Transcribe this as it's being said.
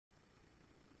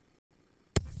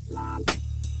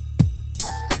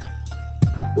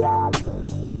Well,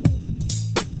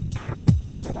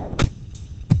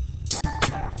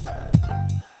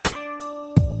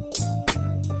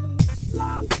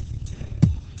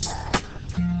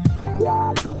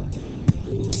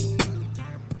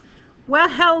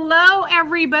 hello,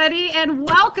 everybody, and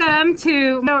welcome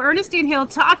to Ernestine Hill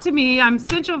Talk to Me. I'm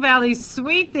Central Valley's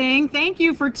sweet thing. Thank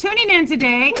you for tuning in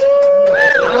today.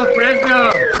 Oh,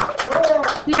 Fresno.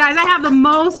 You guys, I have the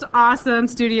most awesome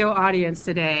studio audience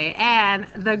today, and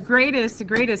the greatest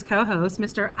co-host,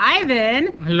 Mr.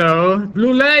 Ivan. Hello.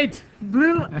 Blue light.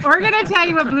 We're going to tell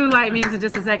you what blue light means in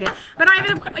just a second. But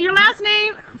Ivan, your last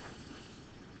name?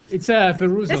 It's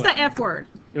Ferruzo. It's the F word.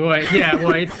 Well,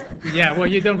 well,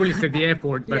 you don't really say the F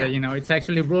word, but it's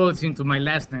actually rolls into my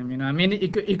last name. I mean,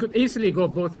 it could easily go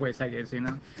both ways, I guess.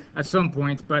 At some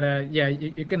point. But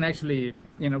you can actually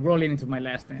roll it into my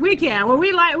last name. We can. Well,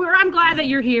 I'm glad that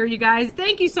you're here, you guys.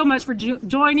 Thank you so much for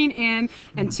joining in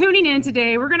and tuning in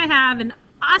today. We're gonna have an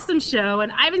awesome show,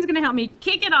 and Ivan's gonna help me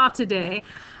kick it off today.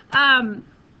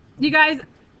 You guys.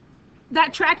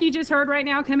 That track you just heard right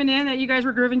now coming in that you guys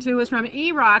were grooving to was from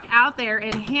E-Rock out there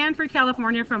in Hanford,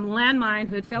 California from Landmine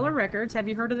Hoodfellow Records. Have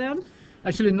you heard of them?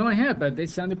 Actually, no, I have, but they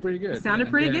sounded pretty good. Sounded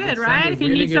pretty good, right? If you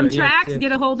need some tracks,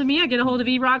 get a hold of me. I get a hold of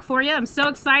E-Rock for you. I'm so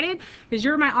excited because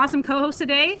you're my awesome co-host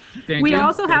today. We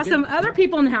also have some other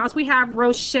people in the house. We have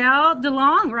Rochelle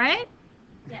DeLong, right?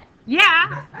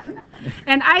 Yeah.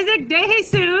 And Isaac De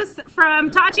Jesus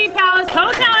from Tachi Palace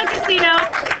Hotel and Casino.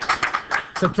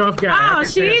 It's a tough guy. Oh,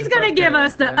 she's going to give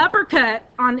us the uppercut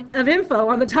of info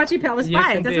on the Tachi Palace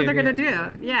fight. That's what they're going to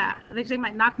do. Yeah. They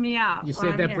might knock me out. You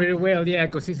said that pretty well,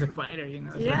 because he's a fighter,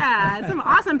 Yeah, some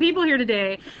awesome people here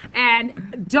today.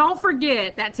 And don't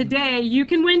forget that today you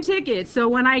can win tickets. So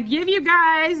when I give you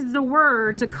guys the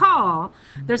word to call,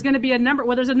 there's going to be a number.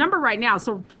 Well, there's a number right now.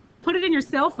 So put it in your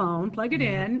cell phone, plug it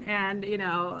in, and,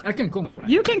 I can call.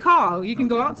 You can call. You can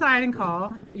go outside and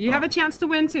call. You have a chance to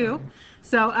win, too.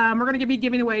 So we're going to be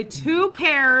giving away 2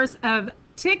 pairs of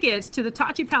tickets to the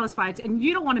Tachi Palace fights, and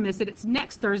you don't want to miss it. It's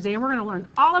next Thursday, and we're going to learn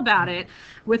all about it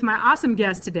with my awesome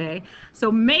guest today.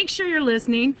 So make sure you're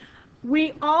listening.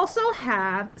 We also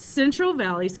have Central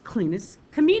Valley's cleanest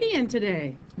comedian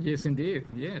today. Yes, indeed.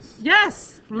 Yes.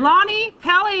 Yes. Lonnie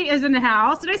Pelly is in the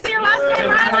house. Did I say your last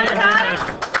name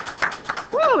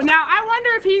right? Woo. Now, I wonder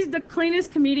if he's the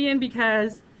cleanest comedian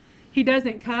because he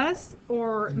doesn't cuss,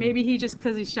 or maybe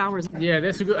because he showers. Yeah,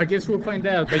 that's good. I guess we'll find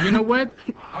out. But you know what?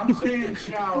 I'm saying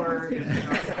shower.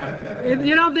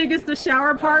 You don't think it's the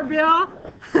shower part, Bill?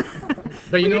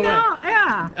 But you know what?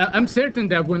 Yeah. I'm certain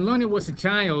that when Lonnie was a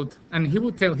child, and he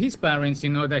would tell his parents,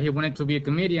 that he wanted to be a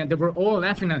comedian, they were all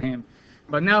laughing at him.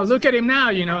 But now, look at him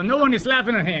now, no one is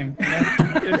laughing at him.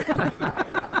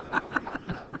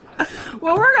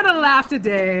 Well, we're going to laugh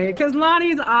today because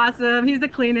Lonnie's awesome. He's the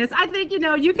cleanest. I think,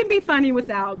 you can be funny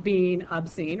without being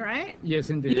obscene, right?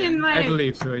 Yes, indeed. You can, I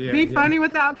believe so, yeah. Be funny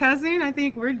without cussing. I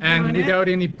think we're doing And without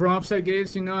any props, I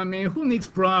guess, I mean, who needs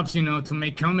props, to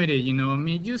make comedy, I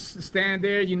mean, just stand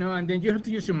there, and then you have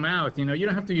to use your mouth, you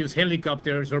don't have to use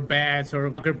helicopters or bats or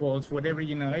balls, whatever,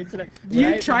 It's like,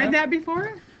 you tried that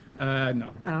before? No.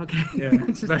 Oh, okay. Yeah.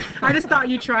 I just thought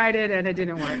you tried it and it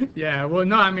didn't work. Yeah, well,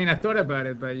 no, I mean, I thought about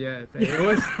it, but it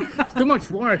was too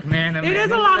much work, man. It is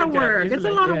a lot of work. It's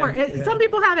a lot of work. Some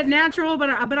people have it natural,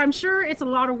 but I'm sure it's a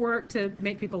lot of work to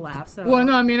make people laugh. So. Well,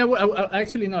 no, I mean,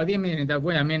 actually, no, I didn't mean it that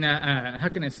way. I mean, how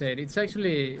can I say it? It's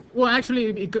actually,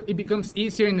 it becomes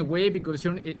easier in a way because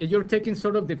you're taking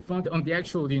sort of the fun on the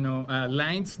actual,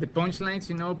 lines, the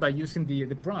punchlines, by using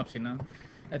the props,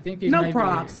 I think no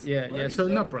props. So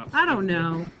no props. I don't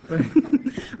know.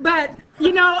 But,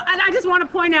 and I just want to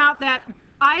point out that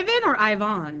Ivan or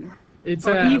Ivan? It's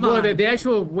well, the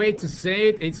actual way to say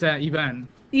it, it's Ivan.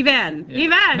 Ivan.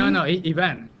 Yeah. Ivan. No,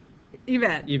 Ivan.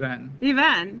 Ivan.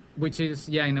 Ivan. Which is,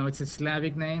 it's a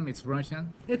Slavic name. It's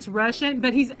Russian. It's Russian,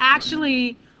 but he's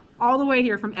actually all the way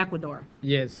here from Ecuador.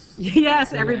 Yes.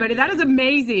 Yes, everybody. That is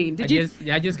amazing. I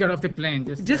just got off the plane.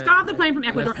 Just got off the plane from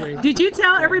Ecuador. Did you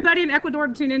tell everybody in Ecuador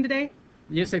to tune in today?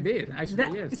 Yes, I did.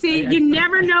 Actually, yes. See, you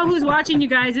never know who's watching, you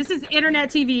guys. This is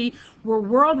internet TV. We're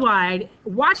worldwide,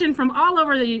 watching from all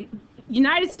over the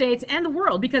United States and the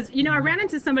world. Because, I ran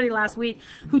into somebody last week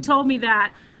who told me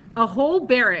that a whole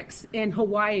barracks in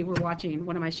Hawaii were watching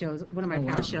one of my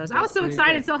past shows. I was so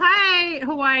excited. So, hi,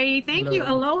 Hawaii. Thank you.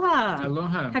 Aloha.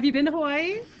 Aloha. Have you been to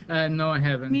Hawaii? No, I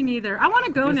haven't. Me neither. I want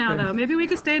to go now, though. Maybe we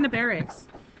could stay in the barracks.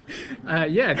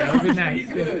 Yeah, that would be nice.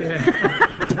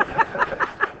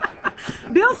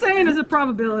 Bill saying is a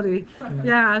probability.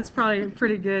 Yeah, it's probably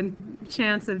pretty good.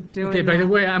 chance of doing Okay, by the that.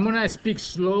 way, I'm gonna speak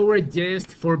slower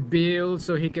just for Bill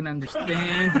so he can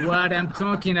understand what I'm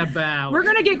talking about. We're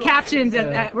gonna get captions.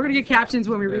 We're gonna get captions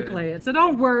when we replay it. So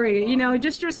don't worry. You know,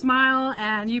 just your smile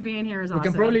and you being here is We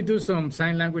awesome. can probably do some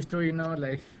sign language too, you know,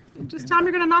 like. Just tell them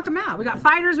you're gonna knock them out. We got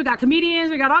fighters, we got comedians,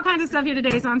 we got all kinds of stuff here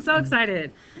today. So I'm so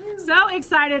excited. So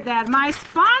excited that my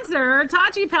sponsor,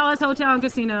 Tachi Palace Hotel and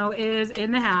Casino, is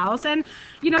in the house. And,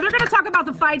 you know, they're going to talk about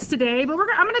the fights today, but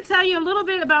I'm going to tell you a little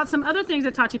bit about some other things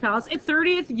at Tachi Palace. It's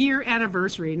 30th year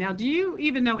anniversary. Now, do you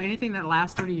even know anything that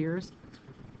lasts 30 years?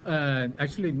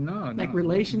 Actually, no. Like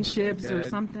relationships or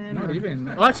something? Not or... even.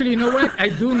 Oh, actually, you know what? I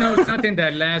do know something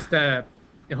that lasts a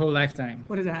whole lifetime.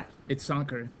 What is that? It's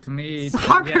soccer. To me,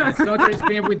 Soccer. Yeah, soccer's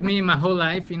been with me my whole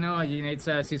life. You know, it's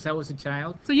since I was a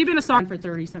child. So you've been a soccer for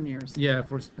 30 some years. Yeah,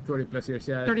 for 30 plus years.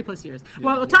 Yeah. 30 plus years. Yeah.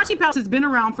 Well, Tachi Palace has been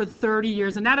around for 30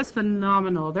 years, and that is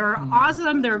phenomenal. They're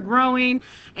awesome. They're growing.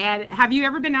 And have you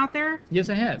ever been out there? Yes,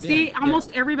 I have. See, yeah.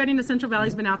 almost everybody in the Central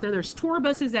Valley's been out there. There's tour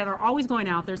buses that are always going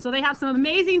out there. So they have some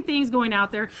amazing things going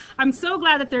out there. I'm so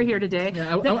glad that they're here today.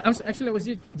 Yeah, I was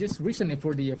just recently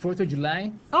for the 4th of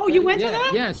July. Oh, you went yeah, to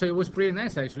that? Yeah, so it was pretty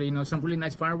nice actually. You know, some really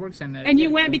nice fireworks and. And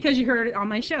you went because you heard it on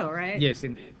my show, right? Yes,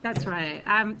 indeed. That's right.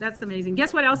 That's amazing.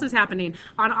 Guess what else is happening?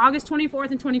 On August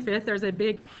 24th and 25th, there's a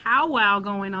big powwow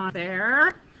going on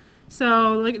there.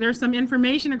 So look, there's some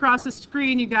information across the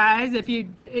screen, you guys. If you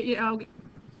know,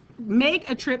 make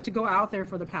a trip to go out there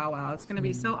for the powwow. It's going to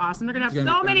be so awesome. They're going to have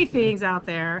so many things out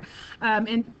there.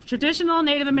 And traditional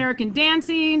Native American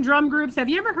dancing, drum groups. Have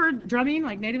you ever heard drumming,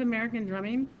 like Native American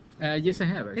drumming? Yes, I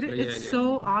have. Actually. It's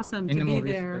so awesome to In the be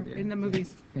movies, there but yeah. in the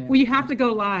movies. Yeah. Well, you have to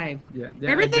go live. Yeah.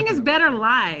 Everything is better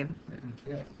live.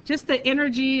 Yeah. Just the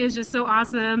energy is just so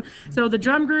awesome. So the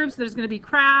drum groups, there's going to be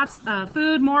crafts,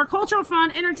 food, more cultural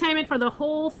fun, entertainment for the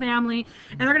whole family,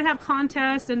 and they're going to have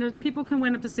contests, and people can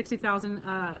win up to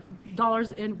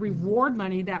 $60,000 in reward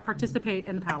money that participate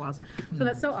in the powwows. So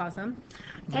that's so awesome.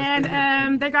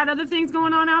 And they got other things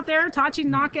going on out there. Tachi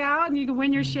Knockout, and you can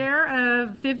win your share of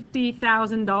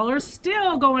 $50,000.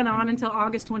 Still going on until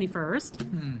August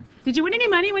 21st. Did you win any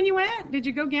money when you went? Did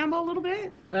you go gamble a little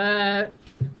bit?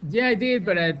 Yeah, I did,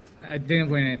 but I didn't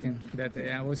win anything that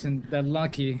day. I wasn't that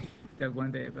lucky that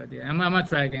one day, but yeah, I'm gonna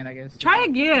try again, I guess. Try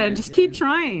again. Just keep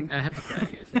trying. I have to try, I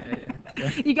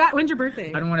guess. Yeah. When's your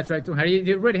birthday? I don't want to try too hard.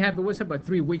 It already happened. It was about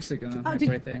 3 weeks ago. My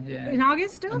birthday. Yeah. In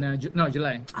August still? No,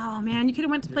 July. Oh man, you could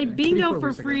have went to play Yeah, bingo 3-4 for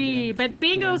weeks ago, free. yeah. But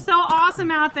bingo's so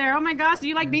awesome out there. Oh my gosh, do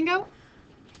you like bingo?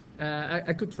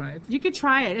 I could try it. You could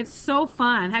try it. It's so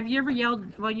fun. Have you ever yelled?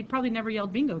 Well, you probably never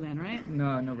yelled bingo then, right?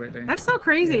 No, really. That's so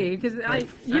crazy because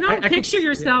you I don't could- picture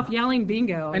yourself yeah. yelling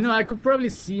bingo. I know. I could probably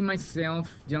see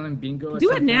myself yelling bingo. at Do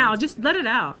some it now. point. Just let it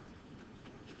out.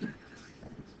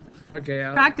 Okay.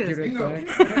 I'll Practice. give it a try.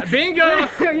 Bingo.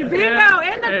 Bingo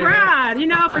in the crowd. You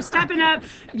know, for stepping up,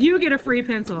 you get a free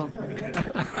pencil.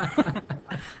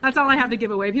 That's all I have to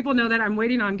give away. People know that I'm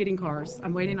waiting on getting cars.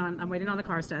 I'm waiting on the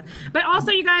car stuff. But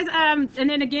also, you guys, and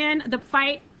then again, the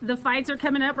fights are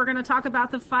coming up. We're going to talk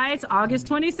about the fights August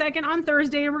 22nd on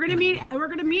Thursday. We're going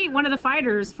to meet one of the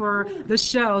fighters for the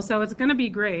show. So it's going to be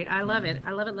great. I love it.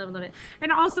 I love it, love it, love it.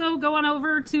 And also go on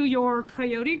over to your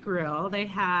Coyote Grill. They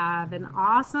have an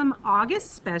awesome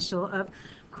August special of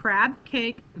crab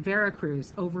cake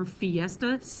Veracruz over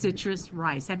Fiesta citrus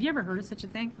rice. Have you ever heard of such a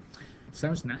thing?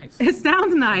 Sounds nice. It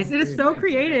sounds nice. It is so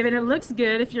creative and it looks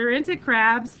good. If you're into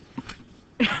crabs.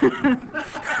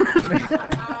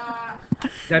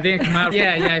 That didn't come out.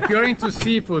 Yeah. If you're into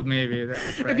seafood, maybe.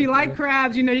 That's right. If you like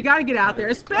crabs, you know, you got to get out there.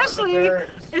 Especially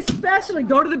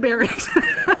go to the barracks.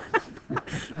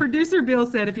 Producer Bill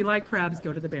said, if you like crabs,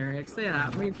 go to the barracks. Yeah,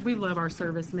 we love our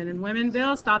servicemen and women.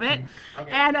 Bill, stop it.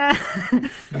 Okay.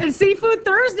 And Seafood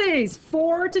Thursdays,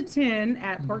 4 to 10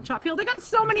 at Pork Chop Hill. They got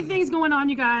so many things going on,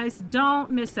 you guys.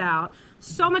 Don't miss out.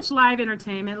 So much live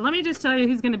entertainment. Let me just tell you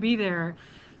who's going to be there.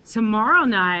 Tomorrow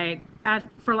night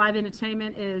for live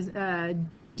entertainment is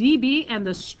DB and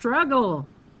the Struggle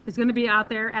is going to be out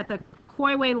there at the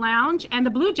Coyway Lounge, and the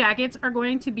Blue Jackets are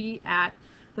going to be at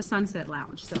the Sunset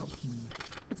Lounge. So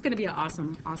it's going to be an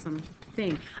awesome, awesome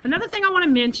thing. Another thing I want to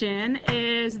mention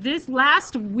is this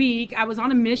last week I was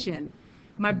on a mission.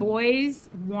 My boys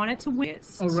wanted to win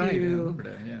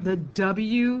the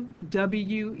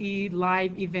WWE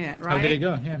live event, right? How did it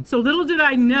go? Yeah. So little did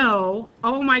I know,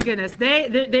 oh my goodness,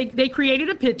 they created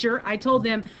a picture. I told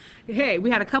them, hey, we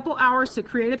had a couple hours to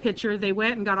create a picture. They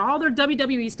went and got all their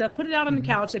WWE stuff, put it out on the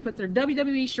couch. They put their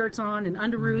WWE shirts on and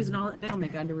underoos and all. They don't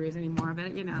make underoos anymore,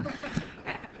 but you know.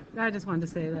 I just wanted to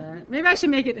say that. Maybe I should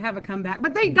make it have a comeback.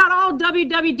 But they got all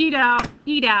WWD'd out,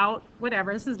 eat out,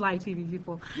 whatever. This is live TV,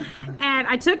 people. And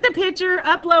I took the picture,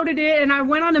 uploaded it, and I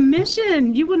went on a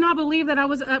mission. You would not believe that I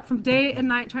was up from day and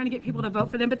night trying to get people to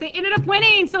vote for them. But they ended up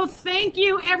winning. So thank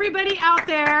you, everybody out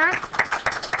there.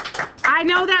 I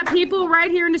know that people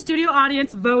right here in the studio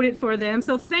audience voted for them.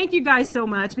 So thank you guys so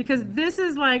much, because this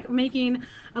is like making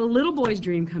a little boy's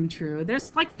dream come true.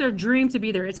 There's like their dream to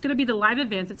be there. It's going to be the live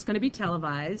events. It's going to be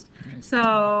televised. Nice.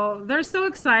 So they're so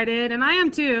excited, and I am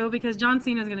too, because John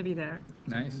Cena is going to be there.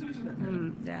 Nice.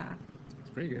 Yeah. It's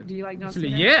pretty good. Do you like John Actually,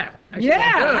 Cena? yeah. Actually,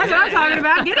 Yeah, I do. that's what I'm talking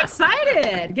about. Get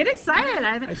excited. Get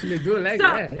excited. Actually, do like So,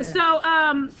 that. Yeah.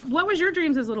 so, what was your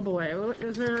dreams as a little boy?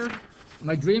 Is there?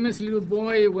 My dream as a little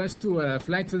boy was to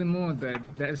fly to the moon, but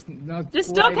that's not It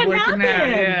still quite can working happen. out.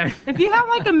 Yeah. If you have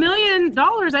like $1 million,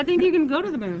 I think you can go to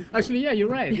the moon. Actually, yeah, you're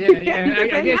right. Yeah, yeah. I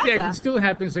Can guess yeah, it NASA. can still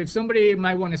happen. So if somebody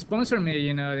might want to sponsor me,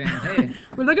 you know, then hey.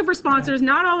 We're looking for sponsors,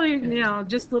 not only,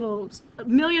 just little $1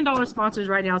 million sponsors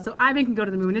right now. So Ivan can go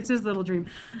to the moon. It's his little dream.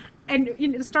 And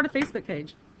start a Facebook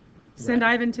page. Send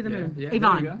Right. Ivan to the Yeah, moon. yeah, there you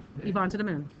Yvonne. go. Yeah. Yvonne to the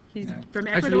moon. He's Yeah. from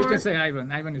Actually, you Ecuador. can say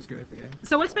Ivan. Ivan is good. Yeah.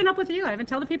 So what's been up with you, Ivan?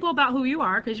 Tell the people about who you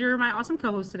are, because you're my awesome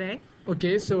co-host today.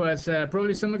 Okay, so as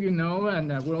probably some of you know,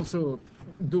 and we also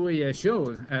do a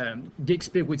show, Geek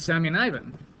Speak with Sammy and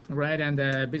Ivan, right? And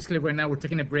basically right now we're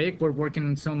taking a break. We're working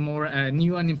on some more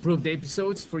new and improved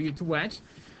episodes for you to watch.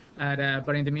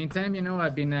 But in the meantime,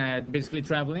 I've been basically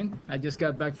traveling. I just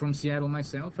got back from Seattle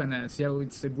myself, and Seattle,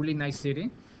 it's a really nice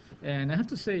city. And I have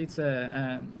to say, it's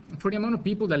for the amount of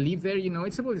people that live there,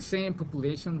 it's about the same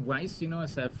population-wise,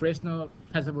 as Fresno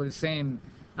has about the same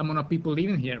amount of people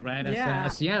living here, right,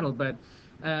 as Seattle. But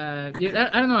yeah,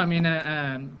 I don't know. I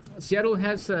mean, Seattle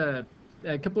has a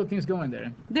couple of things going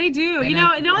there. They do. And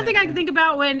The only thing I can think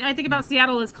about when I think about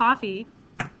Seattle is coffee.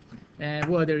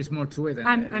 Well, there is more to it than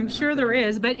that, I'm sure there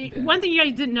is. But one thing you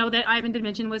guys didn't know that Ivan did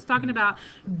mention was talking about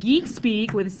Geek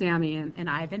Speak with Sammy and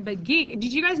Ivan. But did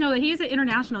you guys know that he's an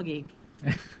international geek?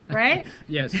 Right?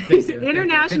 Yes. He's Thank an you.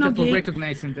 international Thank you for geek.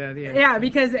 recognizing that. Yeah. Yeah,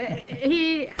 because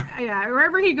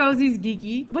wherever he goes, he's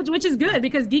geeky, which is good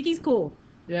because geeky's cool.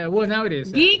 Yeah. Well,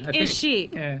 nowadays. Geek I is think-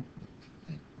 chic. Yeah.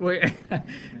 Well,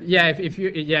 yeah. If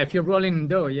you're rolling in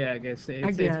dough, yeah, I guess it's, I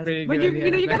it's guess. pretty But good.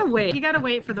 you yeah. gotta wait. You gotta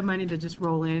wait for the money to just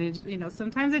roll in.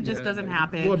 Sometimes it just Yeah. doesn't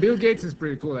happen. Well, Bill Gates is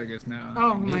pretty cool, I guess now.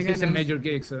 Oh, my He's a goodness. major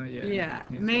gig, so yeah. Yeah,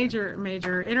 Yes.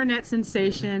 major internet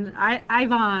sensation.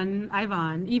 Yvonne.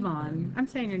 I'm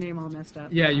saying your name all messed up.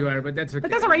 Yeah, you are, but that's okay. But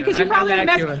that's all right, 'cause I- you I probably like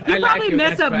mess- you. you I like probably you,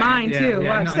 mess that's up fine. mine, Yeah, too.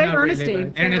 yeah, Watch, no, say not really, Ernestine.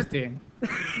 but Ernestine.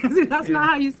 That's not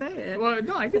how you say it. Well,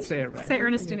 no, I can say it right. Say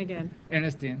Ernestine again.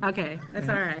 Ernestine. Okay, that's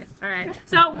all right. All right.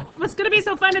 So what's going to be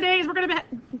so fun today is we're going to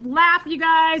laugh, you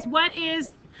guys.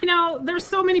 There's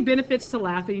so many benefits to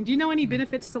laughing. Do you know any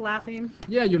benefits to laughing?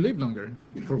 Yeah, you live longer.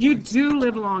 for You once. do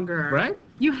live longer. Right?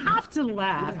 You have to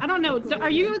laugh. I don't know.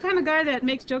 Are you the kind of guy that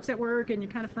makes jokes at work and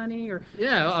you're kind of funny, or?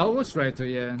 Yeah, I always try to,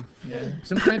 yeah.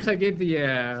 Sometimes I get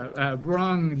the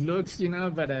wrong looks,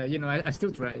 but, I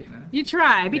still try, You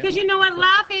try, because Yeah. you know what?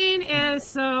 Laughing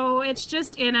is it's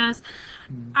just in us.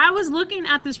 I was looking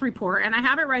at this report, and I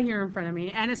have it right here in front of me,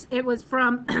 and it was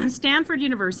from Stanford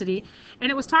University,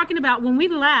 and it was talking about when we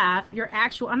laugh,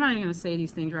 I'm not even going to say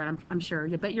these things right, I'm sure,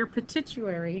 but your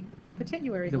pituitary The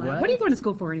gland. what? What are you going to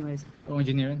school for anyways? Oh,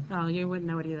 engineering. Oh, you wouldn't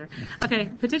know it either. Okay,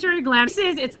 pituitary gland. This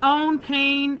is its own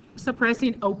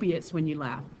pain-suppressing opiates when you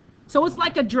laugh. So it's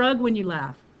like a drug when you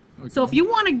laugh. So if you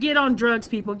want to get on drugs,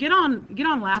 people, get on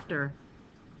laughter.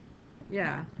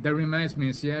 Yeah. That reminds me,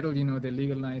 in Seattle, they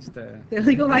legalized... They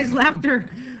legalized laughter.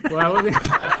 Well,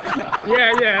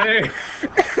 yeah.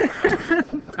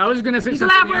 I was going to say You can something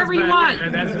laugh else, wherever you but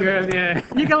want. That's good, yeah.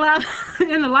 You can laugh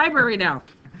in the library now.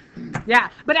 Yeah,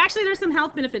 but actually there's some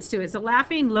health benefits to it. So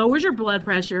laughing lowers your blood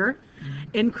pressure,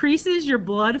 increases your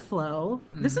blood flow.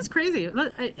 This is crazy.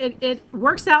 It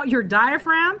works out your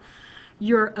diaphragm,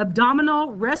 your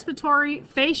abdominal, respiratory,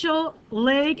 facial,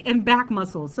 leg, and back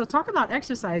muscles. So talk about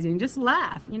exercising. Just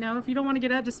laugh. If you don't want to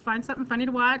get up, just find something funny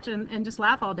to watch and just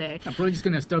laugh all day. I'm probably just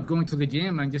going to stop going to the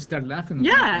gym and just start laughing.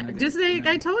 Yeah, just say,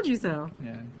 I told you so.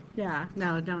 Yeah. Yeah,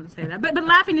 no, don't say that. But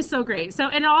laughing is so great. So,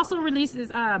 and it also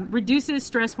reduces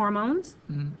stress hormones.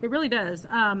 It really does.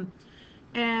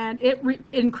 And it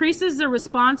increases the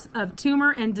response of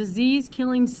tumor and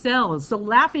disease-killing cells. So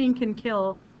laughing can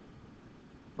kill,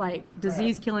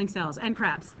 disease-killing cells and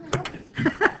crabs.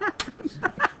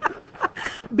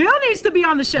 Bill needs to be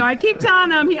on the show. I keep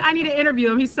telling him I need to interview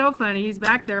him. He's so funny. He's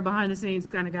back there behind the scenes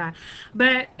kind of guy.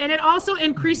 And it also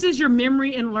increases your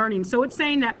memory and learning. So it's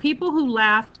saying that people who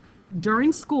laughed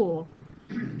during school,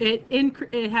 it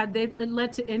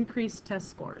led to increased test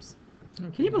scores.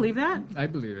 Can you believe that? I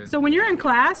believe it. So when you're in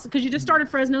class, because you just started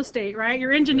Fresno State, right?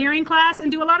 Your engineering class,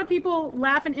 and do a lot of people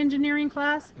laugh in engineering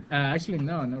class? Actually,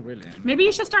 no, not really. Maybe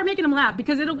you should start making them laugh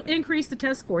because it'll increase the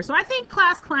test score. So I think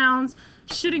class clowns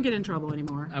shouldn't get in trouble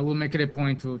anymore. I will make it a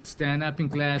point to stand up in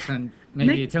class and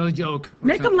maybe tell a joke.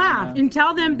 Make them laugh and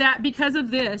tell them that because of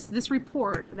this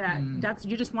report, that's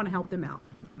you just want to help them out.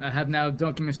 I have now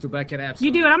documents to back it up. So.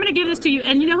 You do, and I'm going to give this to you.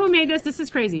 And you know who made this? This is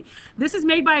crazy. This is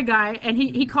made by a guy, and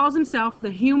he calls himself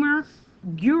the humor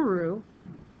guru,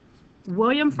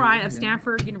 William Fry of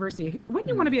Stanford University. Wouldn't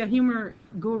you want to be a humor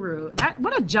guru?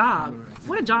 What a job.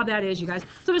 What a job that is, you guys.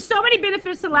 So there's so many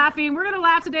benefits to laughing. We're going to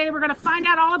laugh today. We're going to find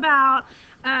out all about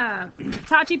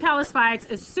Tachi Palace fights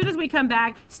as soon as we come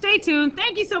back. Stay tuned.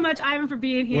 Thank you so much, Ivan, for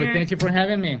being here. Well, thank you for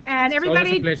having me. And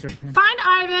everybody, it's always a pleasure. find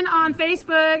Ivan on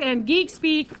Facebook and Geek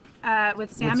Speak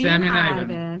with Sammy and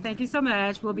Ivan. Thank you so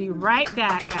much. We'll be right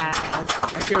back, guys.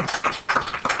 Thank you.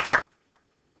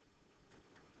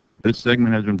 This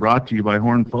segment has been brought to you by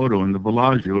Horn Photo in the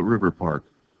Bellagio at River Park.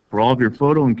 For all of your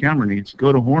photo and camera needs,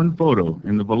 go to Horn Photo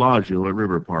in the Bellagio at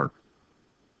River Park.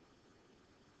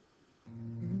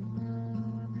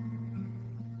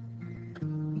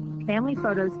 Family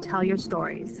photos tell your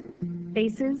stories.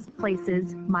 Faces,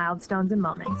 places, milestones, and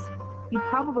moments. You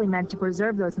probably meant to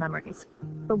preserve those memories.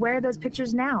 But where are those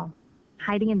pictures now?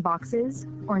 Hiding in boxes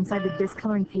or inside the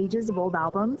discoloring pages of old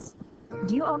albums?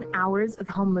 Do you own hours of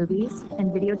home movies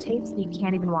and videotapes that you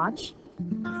can't even watch?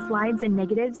 Slides and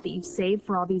negatives that you've saved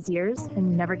for all these years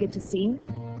and you never get to see?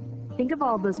 Think of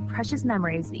all those precious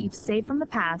memories that you've saved from the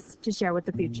past to share with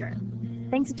the future.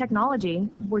 Thanks to technology,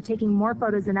 we're taking more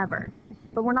photos than ever,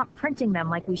 but we're not printing them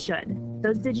like we should.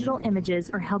 Those digital images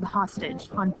are held hostage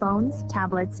on phones,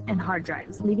 tablets, and hard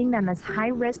drives, leaving them as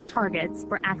high-risk targets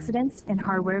for accidents and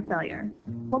hardware failure.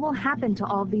 What will happen to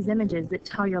all of these images that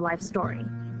tell your life story?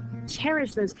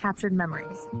 Cherish those captured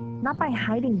memories, not by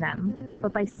hiding them,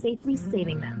 but by safely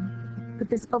saving them. Put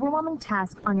this overwhelming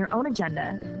task on your own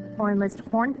agenda or enlist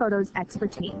Horn Photo's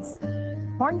expertise.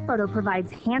 Horn Photo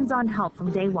provides hands-on help from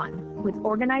day one with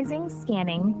organizing,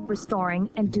 scanning,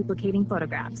 restoring, and duplicating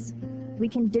photographs. We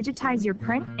can digitize your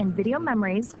print and video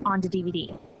memories onto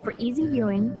DVD for easy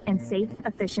viewing and safe,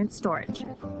 efficient storage.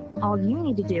 All you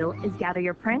need to do is gather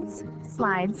your prints,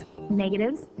 slides,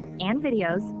 negatives, and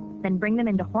videos, then bring them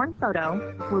into Horn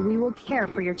Photo, where we will care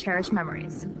for your cherished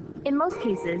memories. In most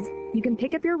cases, you can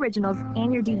pick up your originals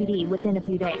and your DVD within a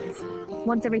few days.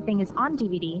 Once everything is on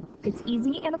DVD, it's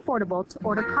easy and affordable to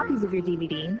order copies of your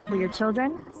DVD for your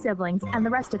children, siblings, and the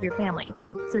rest of your family,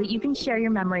 so that you can share your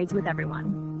memories with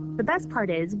everyone. The best part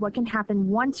is what can happen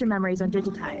once your memories are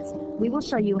digitized. We will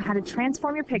show you how to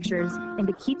transform your pictures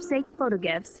into keepsake photo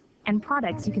gifts and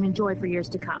products you can enjoy for years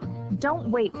to come. Don't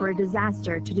wait for a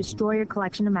disaster to destroy your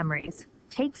collection of memories.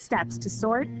 Take steps to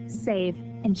sort, save,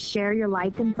 and share your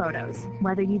life in photos,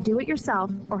 whether you do it yourself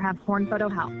or have Horn Photo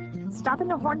help. Stop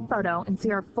into Horn Photo and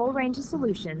see our full range of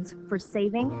solutions for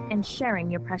saving and sharing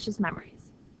your precious memories.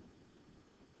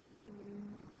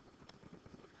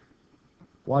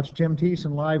 Watch Tim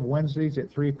Thiessen live Wednesdays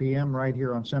at 3 p.m. right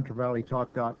here on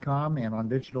CentralValleyTalk.com and on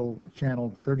digital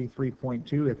channel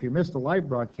 33.2. If you missed the live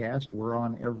broadcast, we're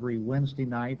on every Wednesday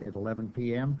night at 11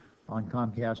 p.m. on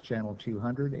Comcast channel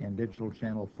 200 and digital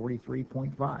channel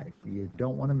 43.5. You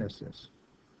don't want to miss this.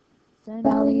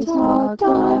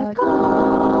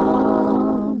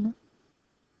 CentralValleyTalk.com.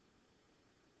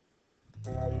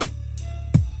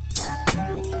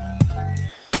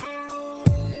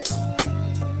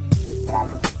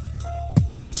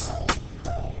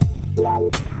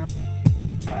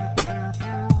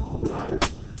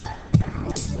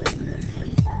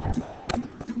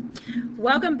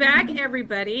 Welcome back,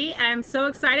 everybody. I'm so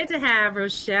excited to have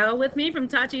Rochelle with me from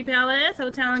Tachi Palace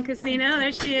Hotel and Casino.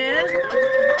 There she is.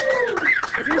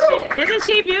 Isn't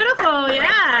she beautiful?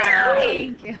 Yeah.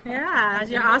 Thank you. Yeah,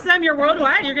 you're awesome. You're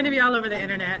worldwide. You're going to be all over the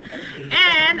internet.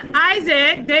 And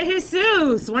Isaac De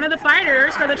Jesus, one of the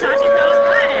fighters for the Tachi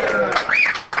Palace fight.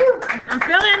 I'm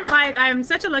feeling like I'm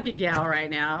such a lucky gal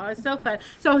right now. It's so fun.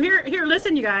 So here,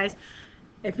 listen, you guys.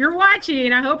 If you're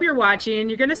watching, I hope you're watching,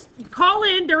 you're going to call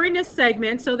in during this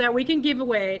segment so that we can give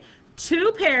away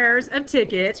 2 pairs of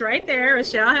tickets right there.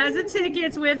 Rochelle has the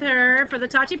tickets with her for the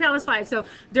Tachi Palace fight. So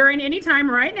during any time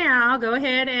right now, go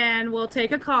ahead and we'll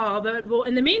take a call. But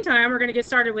in the meantime, we're going to get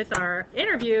started with our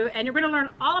interview, and you're going to learn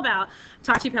all about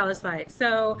Tachi Palace fight.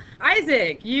 So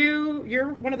Isaac,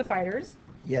 you're one of the fighters.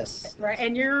 Yes. Right,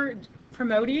 and you're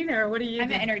promoting, or what are you?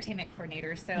 I'm an entertainment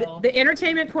coordinator, so the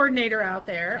entertainment coordinator out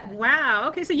there. Yes. Wow.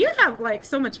 Okay, so you have like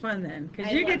so much fun then,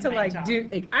 because you get to like do.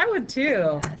 I would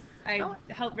too. Yes. I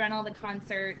help run all the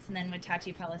concerts, and then with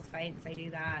Tachi Palace Fights, I do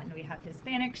that. And we have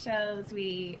Hispanic shows.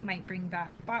 We might bring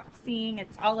back boxing.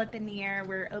 It's all up in the air.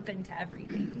 We're open to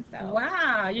everything. So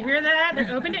Wow, you hear that?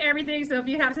 They're open to everything. So if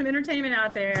you have some entertainment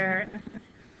out there,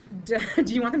 do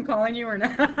you want them calling you or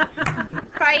not?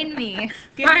 Find me.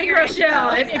 Find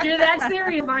Rochelle. If you're that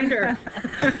serious, find her.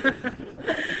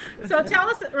 So tell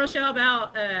us, Rochelle,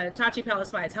 about Tachi Palace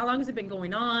Fights. How long has it been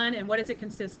going on, and what does it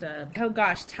consist of? Oh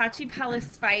gosh, Tachi Palace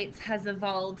Fights has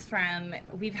evolved from,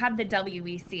 we've had the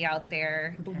WEC out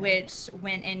there, which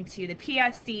went into the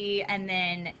PFC, and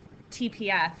then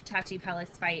TPF, Tachi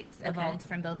Palace Fights, evolved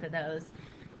from both of those.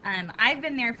 I've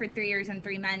been there for 3 years and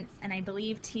 3 months, and I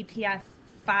believe TPF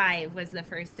 5 was the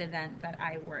first event that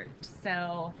I worked.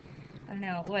 So I don't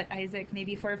know, what, Isaac,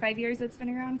 maybe 4 or 5 years it's been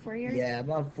around? 4 years? Yeah,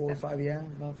 about 4 or 5, yeah.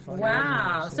 About 5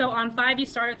 Wow. years. So on 5 you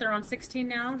started, they're on 16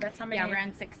 now? That's how many? Yeah, we're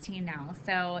on 16 now.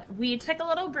 So we took a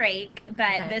little break,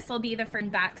 but this will be the first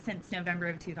back since November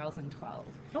of 2012.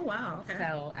 Oh, wow. Okay.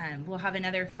 So we'll have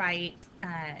another fight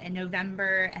in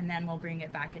November, and then we'll bring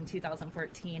it back in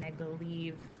 2014, I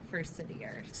believe, first of the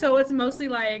year. So it's mostly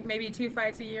like maybe 2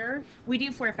 fights a year? We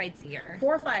do 4 fights a year.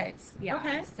 4 fights? Yeah.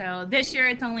 Okay. So this year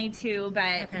it's only 2,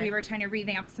 but we were trying to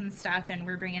revamp some stuff, and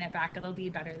we're bringing it back. It'll be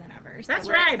better than ever. So That's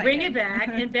we're right. Bring excited. it back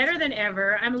and better than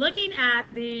ever. I'm looking at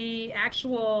the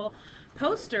actual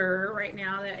poster right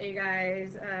now that you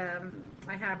guys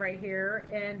I have right here,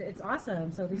 and it's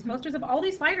awesome. So these posters of all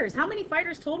these fighters. How many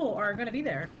fighters total are going to be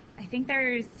there? I think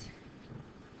there's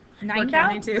 9 We're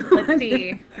counting bouts. too. Let's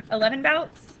see, 11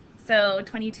 bouts. So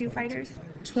 22 fighters.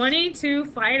 22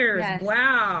 fighters. Yes.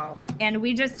 Wow. And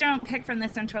we just don't pick from the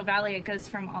Central Valley. It goes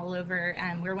from all over.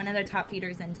 We're one of the top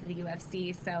feeders into the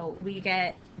UFC, so we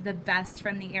get the best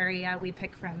from the area. We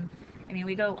pick from, I mean,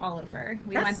 we go all over.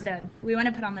 We want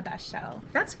to put on the best show.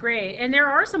 That's great. And there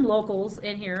are some locals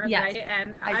in here. Yes.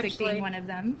 And Isaac actually, being one of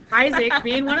them. Isaac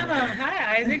being one of them.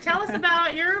 Hi, Isaac. Tell us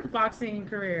about your boxing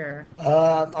career.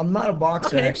 I'm not a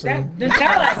boxer, actually.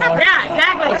 Tell us. Yeah,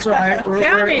 exactly. That's right.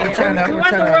 Tell me. We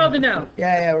want the world to know.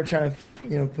 Yeah, we're trying to,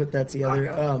 put that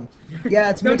together. Yeah,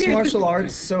 it's mixed martial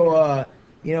arts, so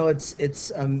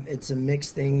it's a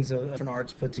mixed things of different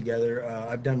arts put together.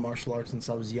 I've done martial arts since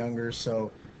I was younger,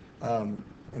 so I've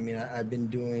been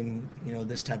doing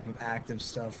this type of active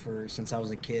stuff since I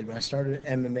was a kid. But I started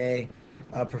MMA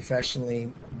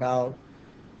professionally about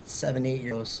 7-8 years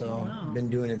ago, so I've been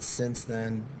doing it since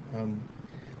then.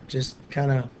 Just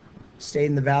kind of stayed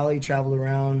in the valley, traveled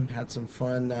around, had some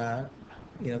fun.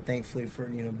 Thankfully for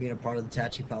being a part of the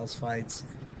Tachi Palace Fights,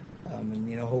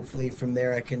 and hopefully from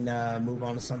there I can move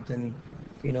on to something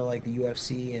like the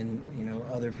UFC and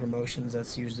other promotions.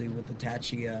 That's usually what the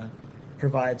Tachi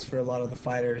provides for a lot of the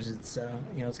fighters. It's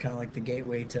it's kind of like the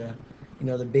gateway to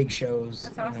the big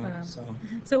shows. That's awesome.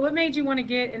 So what made you want to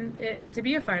get to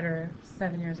be a fighter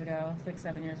 7 years ago,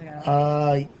 6-7 years ago?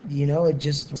 It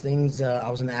just was things. I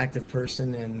was an active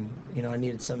person, and I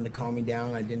needed something to calm me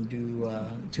down. I didn't do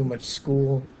too much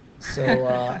school, so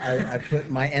I put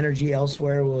my energy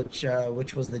elsewhere,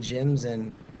 which was the gyms,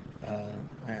 and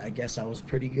I guess I was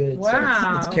pretty good. Wow.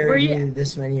 So it's carried me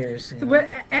this many years.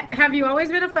 Have you always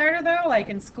been a fighter though? Like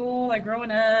in school, like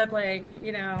growing up, like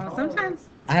sometimes.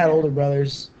 I had older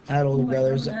brothers.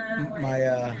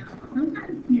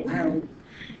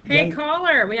 Hey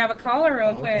caller, we have a caller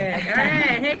real quick. All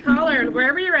right, hey caller,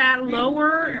 wherever you're at,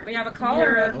 lower. We have a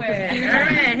caller real quick. All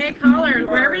right, hey caller,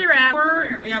 wherever you're at,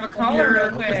 we have a caller real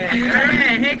quick. All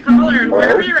right, hey caller,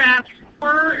 wherever you're at.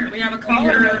 We have a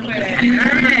caller real quick. All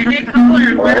right, hey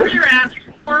caller, wherever you're at.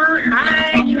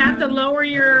 Hi, you have to lower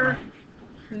your.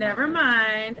 Never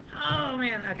mind. Oh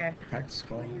man. Okay. Practice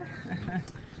call.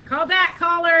 Call back,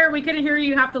 caller. We couldn't hear you.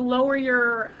 You have to lower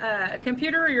your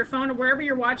computer or your phone or wherever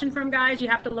you're watching from, guys. You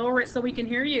have to lower it so we can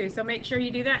hear you. So make sure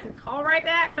you do that and call right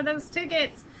back for those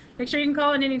tickets. Make sure you can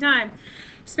call at any time,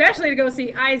 especially to go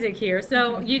see Isaac here.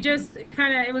 So you just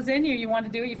it was in you. You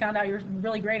wanted to do it. You found out you were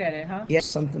really great at it, huh? Yeah,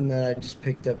 something that I just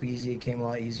picked up easy. It came a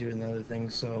lot easier than other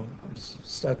things, so I just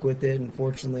stuck with it, and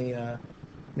fortunately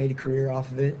made a career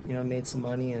off of it. Made some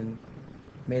money and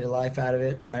made a life out of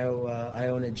it. I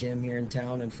own a gym here in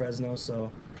town in Fresno,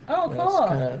 so cool.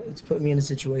 It's put me in a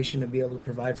situation to be able to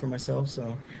provide for myself.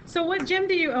 So what gym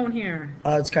do you own here?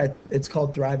 It's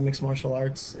called Thrive Mixed Martial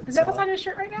Arts. Is that what's on your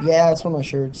shirt right now? Yeah, it's one of my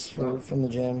shirts from the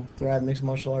gym. Thrive Mixed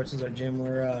Martial Arts is our gym.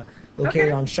 We're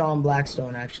located on Shaw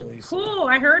Blackstone, actually. So. Cool.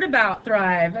 I heard about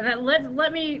Thrive.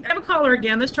 Let me have a caller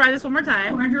again. Let's try this one more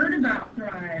time. I heard about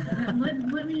Thrive.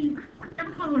 Let me have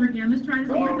a caller again. Let's try this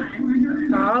one more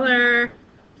time. Caller.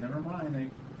 Never mind, they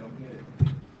don't get it.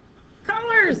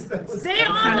 Callers, stay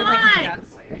online.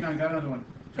 Hang on, got another one.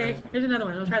 Okay, here's another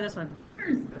one. We'll try this one.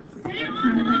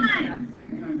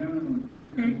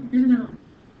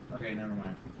 Okay, never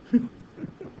mind.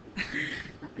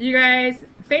 You guys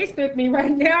Facebook me right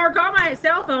now or call my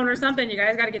cell phone or something. You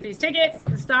guys got to get these tickets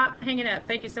and stop hanging up.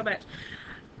 Thank you so much.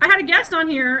 I had a guest on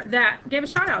here that gave a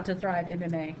shout out to Thrive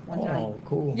MMA one time. Oh,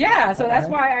 cool. Yeah, so that's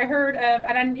why I heard of,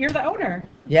 and you're the owner.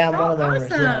 Yeah, I'm Oh, one of the owners.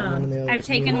 Yeah, I'm awesome. one of the I've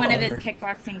taken one of his owners.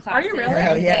 kickboxing classes. Are you really?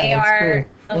 Hell yeah, They that's are,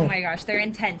 cool. oh my gosh, they're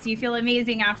intense. You feel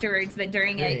amazing afterwards, but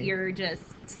during it, Great. you're just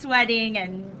sweating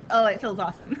and, oh, it feels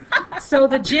awesome. So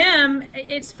the gym,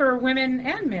 it's for women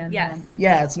and men. Yes.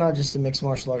 Yeah, it's not just a mixed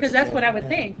martial arts. Because that's what I would Yeah.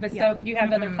 think. But Yeah. so you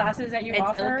have other Mhm. classes that you It's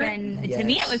offer? open, to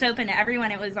me, it Yes. was open to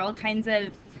everyone. It was all kinds of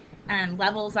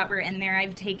levels that were in there.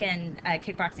 I've taken a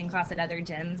kickboxing class at other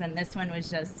gyms, and this one was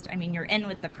just, I mean, you're in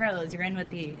with the pros, you're in with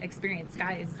the experienced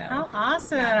guys. So How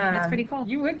awesome. Yeah, that's pretty cool.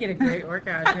 You would get a great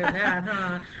workout doing that,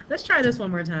 huh? Let's try this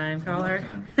one more time, caller.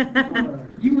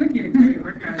 You would get a great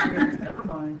workout doing that.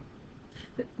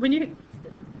 When you,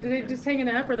 do they just hanging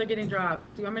up or they're getting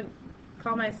dropped? Do you want me to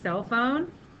call my cell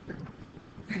phone?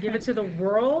 Give it to the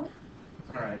world?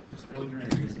 All right, just close your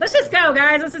interviews. Let's just go,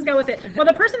 guys. Let's just go with it. Well,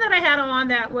 the person that I had on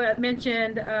that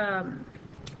mentioned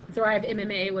Thrive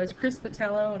MMA was Chris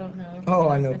Patello. I don't know. Oh,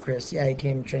 I know Chris. Yeah, he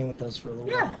came and trained with us for a little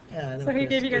Yeah. while. Yeah, I know So he Chris.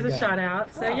 gave you guys Good a guy. shout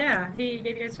out. So yeah, he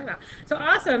gave you guys a shout out. So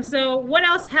awesome. So what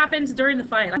else happens during the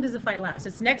fight? When does the fight last?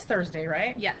 It's next Thursday,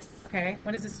 right? yes. Okay.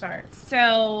 When does it start?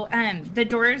 So the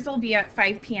doors will be at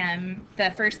 5 p.m.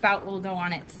 The first bout will go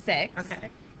on at 6. Okay.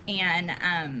 And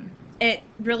it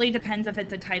really depends if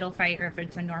it's a title fight or if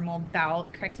it's a normal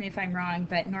bout. Correct me if I'm wrong,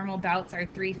 but normal bouts are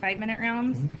 3 5-minute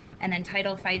rounds, Mhm. and then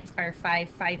title fights are 5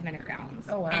 5-minute rounds.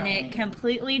 Oh, wow. And it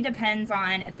completely depends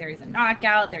on if there's a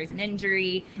knockout, there's an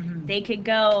injury. Mhm. They could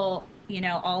go,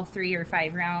 all 3 or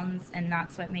 5 rounds, and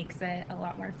that's what makes it a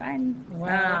lot more fun.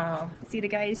 Wow. So, see the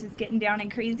guys just getting down and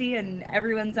crazy, and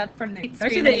everyone's up from the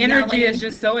Actually, the energy is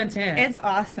just so intense. It's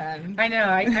awesome. I know.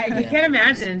 I Yeah. can't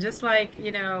imagine. Just like,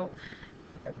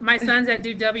 my sons that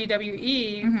do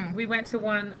WWE, Mhm. we went to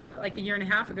one like a year and a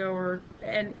half ago,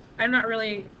 and I'm not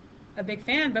really a big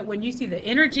fan, but when you see the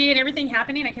energy and everything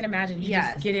happening, I can imagine you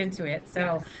Yes. just get into it. So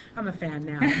Yes. I'm a fan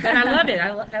now, and I love it.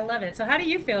 I love it. So how do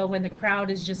you feel when the crowd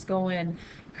is just going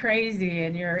crazy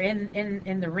and you're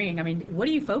in the ring? I mean, what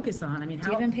do you focus on? I mean, Do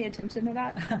you how? even pay attention to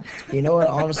that? You know what?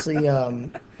 Honestly,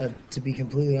 to be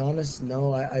completely honest,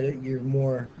 no. You're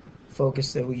more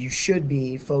focused. You should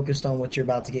be focused on what you're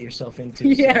about to get yourself into.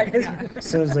 Yeah. As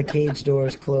soon as the cage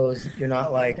doors close, you're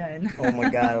not like, Done. oh my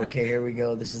God, okay, here we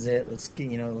go. This is it. Let's get,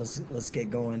 let's get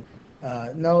going.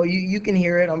 No, you can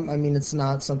hear it. I mean, it's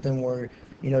not something where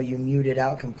you mute it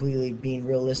out completely. Being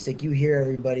realistic, you hear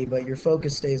everybody, but your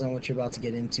focus stays on what you're about to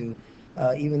get into.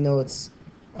 Even though it's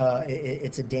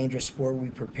a dangerous sport, we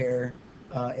prepare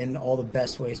in all the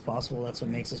best ways possible. That's what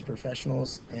makes us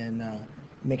professionals, and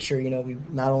make sure we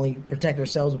not only protect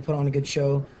ourselves but put on a good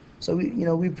show. So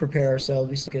we prepare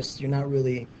ourselves because you're not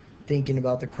really thinking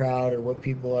about the crowd or what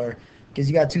people are, because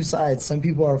you got two sides. Some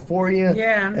people are for you,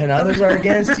 Yeah. and others are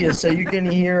against you. So you're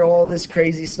gonna hear all this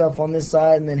crazy stuff on this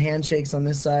side and then handshakes on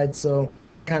this side. So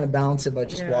kind of balance it by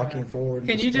just Yeah. walking forward. and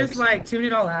Can you just focusing. like tune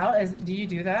it all out? Do you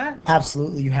do that?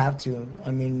 Absolutely, you have to.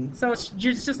 I mean, So it's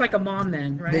just like a mom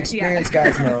then, the right? experienced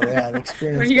guys know. Yeah, the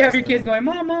experienced. When you have guys your know. kids going,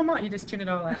 mom, mom, mom, you just tune it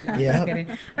all out. No, Yeah. just kidding.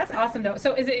 That's awesome though.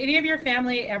 So is it any of your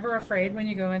family ever afraid when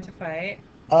you go into fight?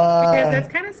 Because that's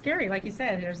kind of scary, like you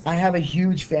said. There's I have a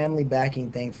huge family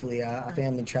backing, thankfully.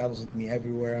 Family travels with me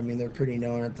everywhere. I mean, they're pretty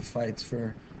known at the fights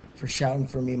for shouting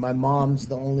for me. My mom's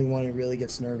the only one who really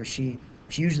gets nervous. She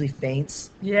usually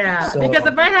faints. yeah. So- Because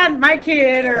if I had my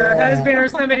kid or Yeah. husband or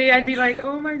somebody, I'd be like,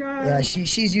 oh my god. Yeah,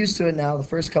 she's used to it now. The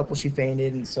first couple she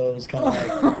fainted, and so it was kind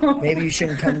of like maybe you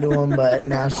shouldn't come to them. But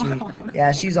now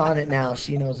she's on it now.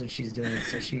 She knows what she's doing.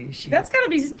 So she. That's gotta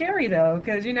be scary though,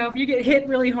 because if you get hit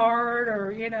really hard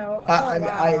or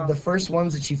The first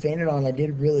ones that she fainted on, I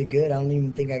did really good. I don't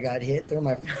even think I got hit. They're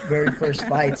my very first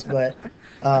fights, but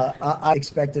I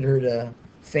expected her to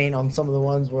faint on some of the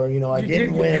ones where I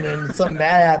didn't win and something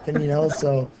bad happened.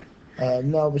 So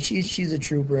no, but she's a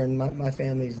trooper, and my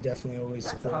family's definitely always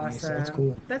supporting me. So it's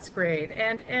cool. That's great.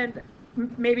 And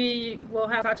maybe we'll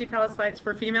have Tachi Palace fights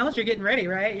for females. You're getting ready,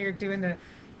 right? You're doing the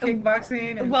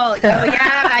kickboxing. And... Well,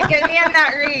 yeah, get me in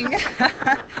that ring.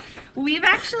 We've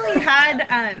actually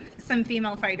had some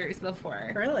female fighters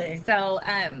before. Really? So,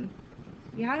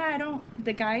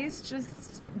 the guys just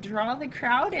draw the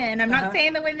crowd in. I'm not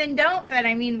saying the women don't, but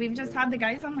I mean, we've just had the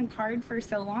guys on the card for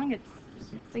so long. It's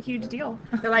a huge deal.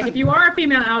 They're like, if you are a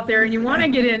female out there and you want to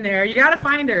get in there, you got to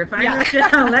find her. Find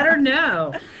her, let her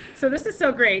know. So this is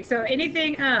so great. So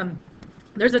anything,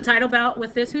 There's a title bout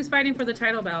with this. Who's fighting for the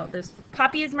title bout? This.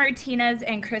 Poppies Martinez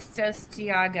and Christos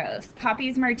Giagos.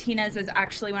 Poppies Martinez is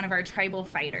actually one of our tribal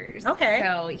fighters. Okay.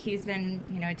 So he's been,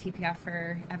 a TPF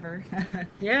forever.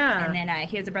 Yeah. And then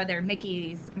he has a brother,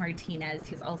 Mickey Martinez,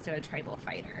 who's also a tribal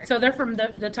fighter. So they're from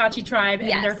the Tachi tribe, and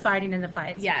Yes. they're fighting in the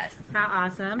fights. Yes. How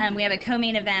awesome. We have a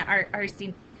co-main event. I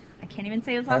can't even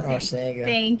say his last name. Arcega.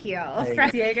 Thank you. There you go.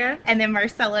 Diego. And then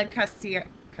Marcela Castillo.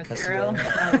 Castillo.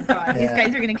 Oh God, these Yeah.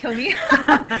 guys are gonna kill me.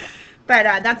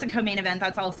 But that's a co-main event.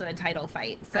 That's also a title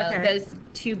fight. So Okay. those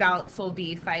two bouts will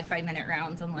be 5-minute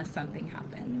rounds unless something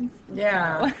happens.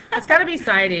 Yeah, So. it's got to be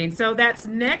exciting. So that's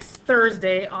next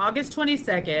Thursday, August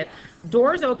 22nd.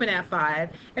 Doors open at 5,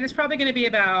 and it's probably going to be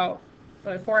about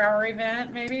a 4-hour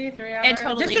event, maybe 3 hours. It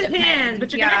totally Just depends,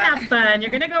 but you're yeah. going to have fun.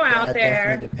 You're going to go out That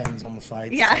there. definitely depends on the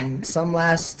fights. Yeah. Some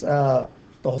last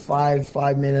the whole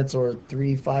 5 minutes or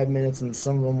 3 5 minutes, and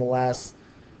some of them will last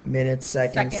minutes,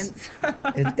 seconds.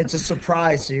 It's a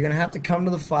surprise, so you're gonna have to come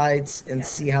to the fights and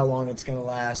see how long it's gonna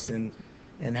last, and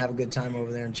have a good time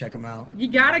over there and check them out. You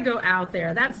got to go out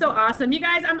there. That's so awesome. You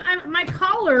guys, my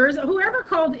callers, whoever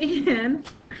called in,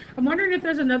 I'm wondering if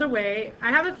there's another way. I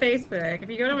have a Facebook. If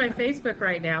you go to my Facebook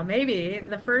right now, maybe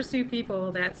the first 2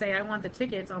 people that say I want the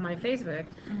tickets on my Facebook,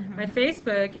 my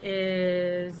Facebook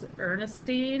is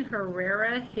Ernestine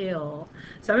Hill.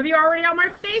 Some of you are already on my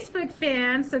Facebook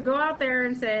fans, so go out there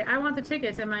and say, I want the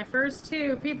tickets. And my first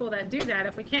 2 people that do that,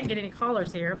 if we can't get any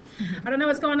callers here, I don't know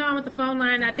what's going on with the phone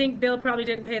line. I think Bill probably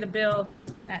didn't pay the bill.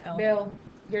 Uh-oh. Bill,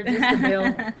 you're just the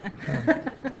bill.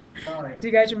 Do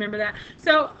you guys remember that?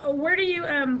 So where do you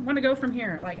want to go from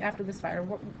here, like after this fight?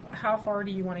 Or how far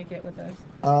do you want to get with this?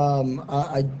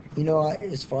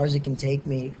 As far as it can take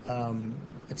me,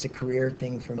 it's a career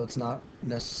thing for me. It's not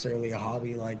necessarily a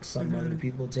hobby like some other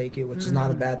people take it, which is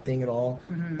not a bad thing at all.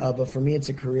 But for me, it's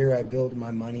a career. I build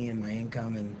my money and my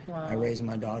income, and I raise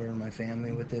my daughter and my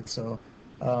family with it. So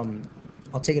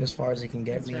I'll take it as far as it can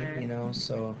get me, right.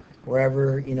 So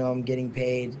wherever, I'm getting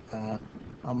paid,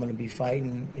 I'm going to be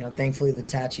fighting. Thankfully the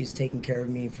Tachi's taken care of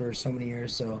me for so many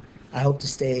years, so I hope to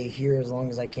stay here as long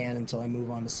as I can until I move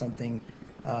on to something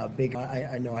big.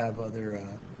 I know I have other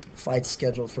fights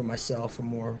scheduled for myself. I'm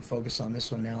more focused on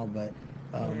this one now, but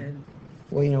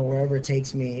wherever it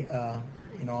takes me,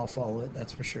 I'll follow it.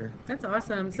 That's for sure. That's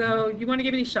awesome. So you want to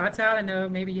give any shots out? I know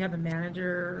maybe you have a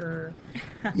manager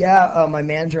or. Yeah, my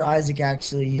manager Isaac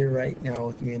actually here right now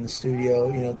with me in the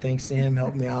studio. Thanks to him,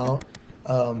 helped me out.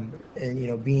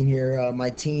 And being here, my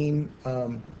team,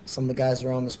 some of the guys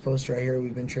are on this poster right here.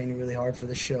 We've been training really hard for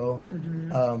the show.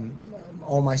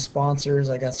 All my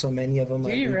sponsors, I got so many of them. Do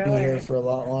I've you been really? here for a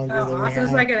lot longer than we Awesome. have.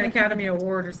 It's like an Academy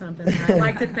Award or something. I'd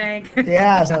like to thank.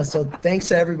 Yeah, so thanks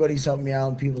to everybody who's helped me out,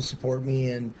 and people support me,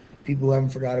 and people who haven't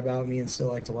forgot about me and still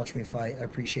like to watch me fight. I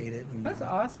appreciate it. And, That's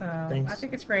awesome. Thanks. I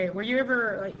think it's great. Were you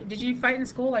ever did you fight in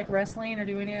school, like wrestling or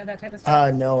do any of that type of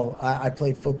stuff? No, I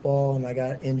played football and I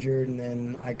got injured, and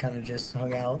then I kind of just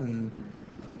hung out and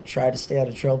tried to stay out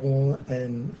of trouble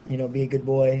and be a good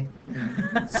boy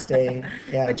and stay.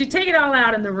 Yeah. But you take it all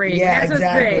out in the ring. Yeah, That's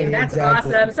exactly, what's great. That's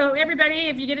exactly. awesome. So everybody,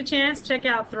 if you get a chance, check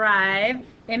out Thrive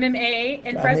MMA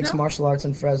in Fresno. Mixed martial arts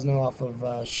in Fresno off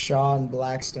of Shaw and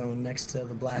Blackstone next to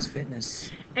the Blast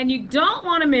Fitness. And you don't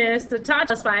want to miss the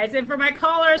Touch fights. And for my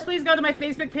callers, please go to my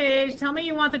Facebook page. Tell me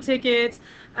you want the tickets.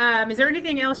 Is there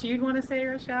anything else you'd want to say,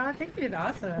 Rochelle? I think you did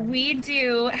awesome. We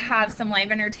do have some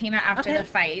live entertainment after the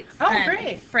fights. Oh,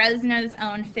 great. Fresno's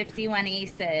own 51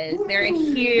 Aces. They're a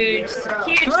huge Oh,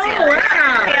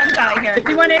 wow. fans out here.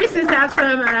 51 Aces have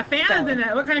some fans in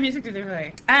it. What kind of music do they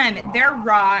play? They're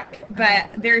rock, but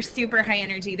they're super high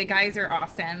energy. The guys are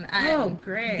awesome. Oh,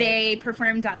 great. They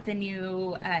performed at the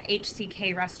new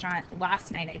HCK restaurant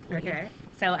last night, I believe. Okay.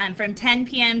 So from 10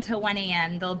 p.m. to 1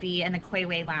 a.m., they'll be in the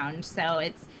Quayway Lounge. So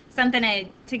it's something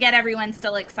to get everyone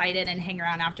still excited and hang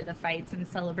around after the fights and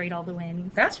celebrate all the wins.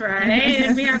 That's right.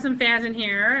 And we have some fans in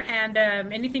here. And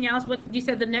anything else? What you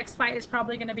said the next fight is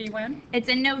probably going to be when? It's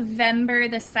in November,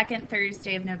 the second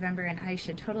Thursday of November, and I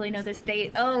should totally know this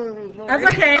date. Oh, Lord.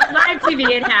 That's okay. Live TV,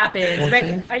 it happens.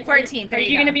 14th? But 14th. Are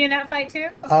you going to be in that fight too?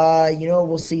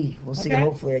 We'll see. We'll see. Okay.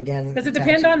 Hopefully, again. Does it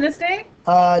depend on this day?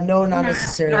 No, not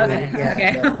necessarily. Okay. Yeah,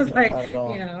 Okay. no, I was like, not at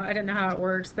all. I didn't know how it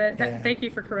works, but Yeah. thank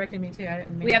you for correcting me too. I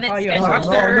didn't mean We to have it call you a scheduled.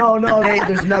 boxer. No. Hey,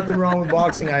 there's nothing wrong with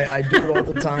boxing. I do it all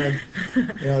the time.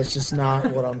 It's just not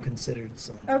what I'm considered.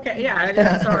 So. Okay,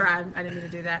 yeah, sorry, I didn't mean to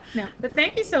do that. No. But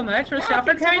thank you so much, Rochelle,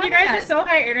 for thanks for coming. You having guys are us. so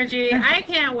high energy. I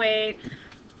can't wait.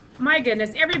 My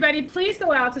goodness, everybody, please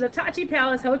go out to the Tachi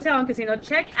Palace Hotel and Casino.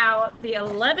 Check out the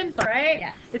 11th, right?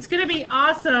 Yeah. It's going to be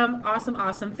awesome, awesome,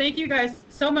 awesome. Thank you guys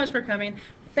so much for coming.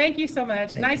 Thank you so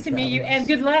much. Thank Nice you to for meet you, having and us.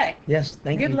 good luck. Yes,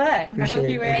 thank you. Good luck. Appreciate it.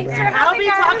 Thank you very much. I'll be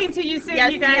talking to you soon,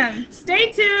 Yes, you guys. ma'am.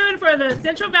 Stay tuned for the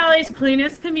Central Valley's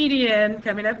cleanest comedian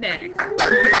coming up next.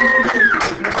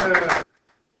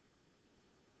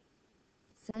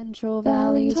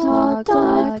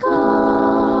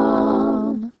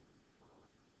 CentralValleyTalk.com.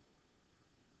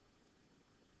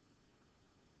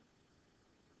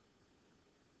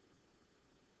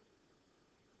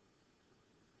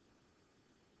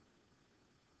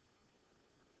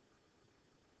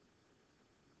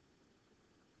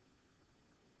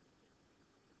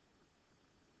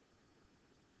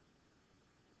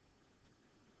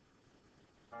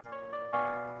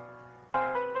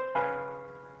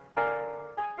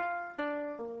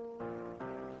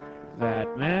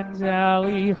 Fat Man's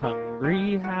Alley,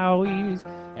 Hungry Howie's,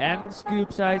 and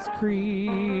Scoops Ice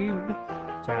Cream.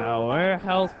 Tower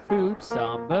Health Food,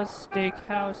 Samba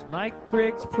Steakhouse, Mike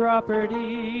Briggs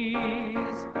Properties.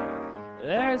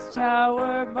 There's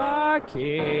Tower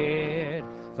Market,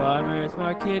 Farmers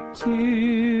Market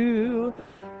too.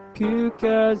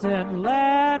 Kuka's and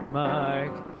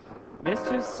Landmark,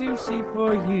 Mr. Sushi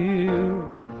for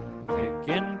you.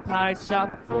 Chicken Pie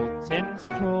Shop, Fulton's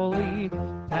Trolley,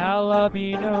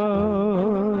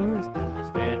 Palaminos,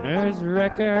 Spinner's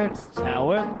Records,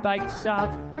 Tower Bike Shop,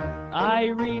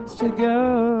 Irene's To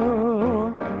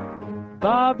Go.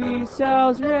 Bobby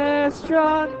Sal's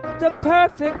Restaurant, The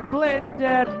Perfect Blend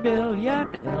and Million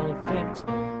Elephant,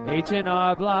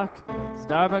 H&R Block,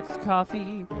 Starbucks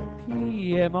Coffee,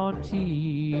 Piemonte's,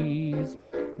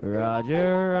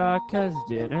 Roger Rocca's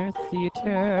Dinner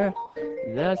Theater,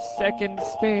 The Second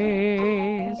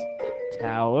Space,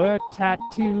 Tower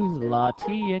Tattoos,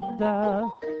 Lottie in the,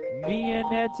 Me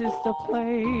and Ed's is the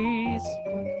place,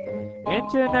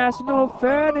 International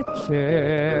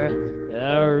Furniture,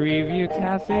 The Review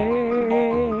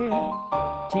Cafe,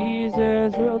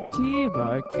 Teasers Realty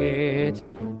Market,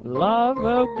 Love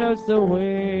Oak knows the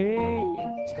way,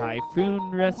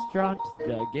 Typhoon Restaurant,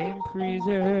 The Game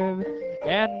Preserve,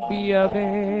 and B of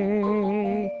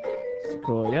A,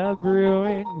 Sequoia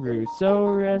Brewing, Russo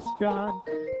Restaurant,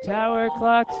 Tower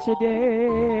Clocks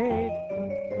Today.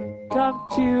 Come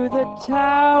to the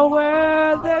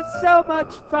tower, there's so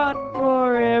much fun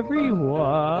for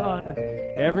everyone.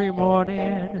 Every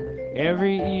morning,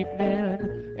 every evening,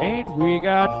 ain't we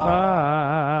got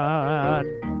fun?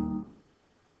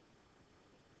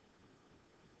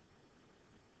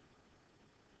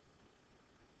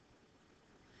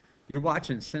 You're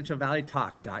watching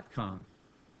CentralValleyTalk.com.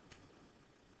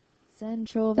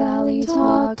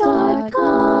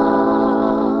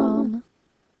 CentralValleyTalk.com.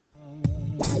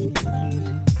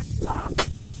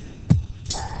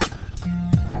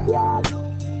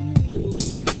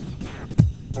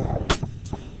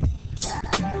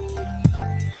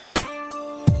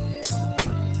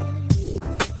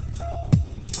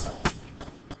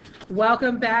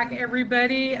 Welcome back,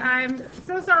 everybody. I'm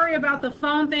so sorry about the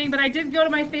phone thing, but I did go to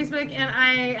my Facebook and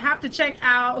I have to check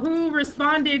out who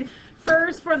responded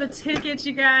first for the tickets,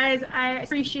 you guys. I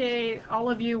appreciate all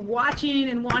of you watching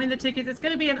and wanting the tickets. It's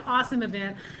going to be an awesome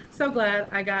event. So glad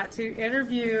I got to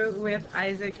interview with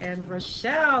Isaac and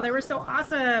Rochelle. They were so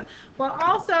awesome. Well,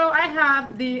 also, I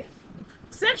have the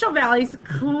Central Valley's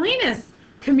cleanest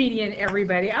comedian,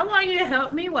 everybody. I want you to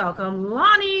help me welcome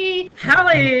Lonnie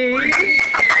Helly.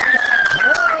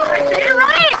 I say it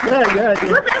right.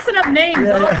 Yeah. We're messing up names.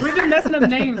 Yeah. We've been messing up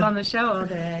names on the show all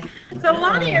day. So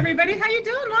Lonnie, everybody, how you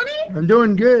doing, Lonnie? I'm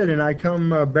doing good, and I come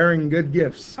bearing good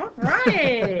gifts. All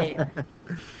right.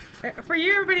 For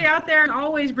you, everybody out there,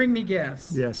 always bring me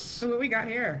gifts. Yes. So what we got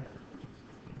here?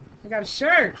 We got a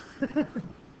shirt.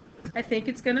 I think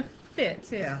it's gonna fit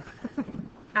too.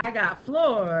 I got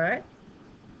floored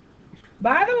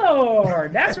by the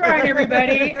Lord. That's right,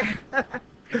 everybody.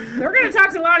 We're going to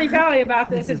talk to Lonnie Pally about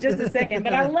this in just a second,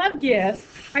 but I love gifts.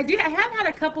 I have had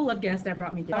a couple of guests that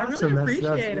brought me gifts. Awesome. I really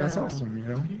appreciate That's them. awesome, you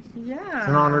know. Yeah. It's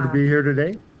an honor to be here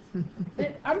today.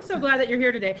 I'm so glad that you're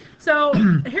here today. So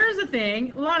here's the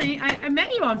thing, Lonnie, I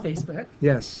met you on Facebook.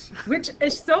 Yes. Which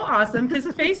is so awesome because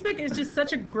Facebook is just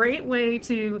such a great way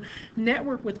to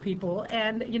network with people.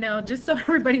 And, you know, just so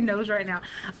everybody knows right now,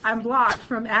 I'm blocked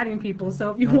from adding people. So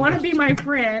if you want to be my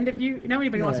friend, if you know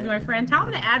anybody wants to be my friend, tell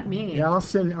them to add me. Yeah, I'll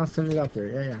send it out there.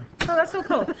 Yeah. Oh, that's so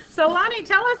cool. So Lonnie,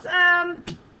 tell us,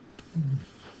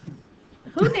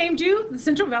 who named you the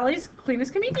Central Valley's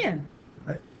cleanest comedian?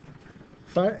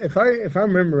 If I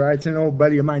remember right, it's an old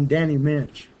buddy of mine, Danny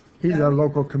Minch. He's a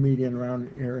local comedian around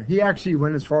here. He actually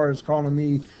went as far as calling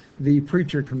me the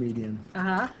preacher comedian.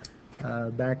 Uh-huh.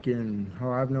 back in,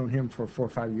 I've known him for 4 or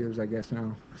 5 years, I guess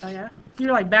now. Oh yeah.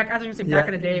 You're like back. I was gonna say back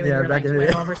in the day when you were like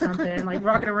 12 or something, like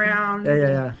rocking around.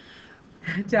 Yeah.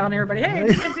 Telling everybody, hey,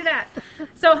 you can do that.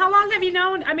 So how long have you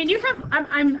known? I mean, you have.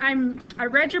 I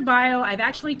read your bio. I've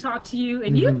actually talked to you,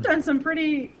 and you've done some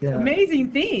pretty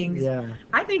amazing things. Yeah.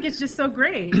 I think it's just so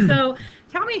great. So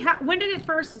tell me, when did it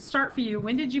first start for you?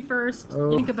 When did you first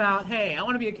think about, hey, I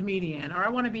want to be a comedian, or I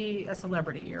want to be a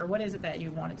celebrity, or what is it that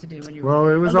you wanted to do when you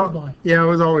were it was a little boy? it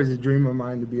was always a dream of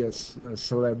mine to be a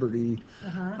celebrity.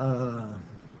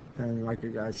 And like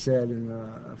I said in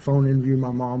a phone interview, my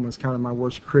mom was kind of my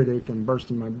worst critic and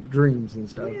bursting my dreams and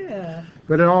stuff. Yeah.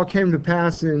 But it all came to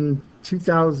pass in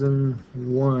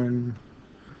 2001.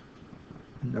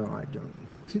 No, I don't.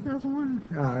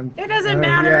 2001? It doesn't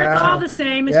matter. It's all the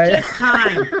same. It's just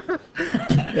time.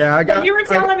 I got. You were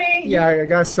telling me. Yeah, I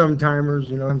got some timers.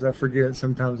 Sometimes I forget.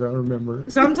 Sometimes I remember.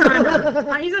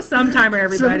 Sometimer. He's a sometimer,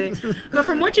 everybody. But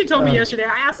from what you told me yesterday,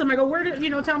 I asked him. I go, where did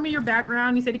tell me your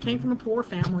background? He said he came from a poor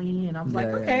family, and I was like,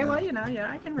 okay, well,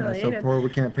 I can relate. So poor we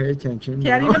can't pay attention.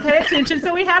 Can't even pay attention.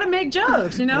 So we had to make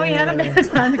jokes. We had to make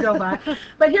time to go by.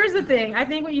 But here's the thing. I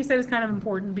think what you said is kind of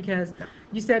important because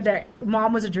you said that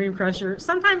mom was a dream crusher.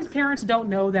 Sometimes parents don't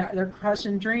know that they're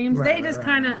crushing dreams. They just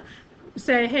kind of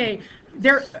say, hey,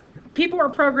 people are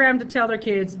programmed to tell their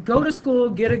kids, go to school,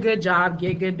 get a good job,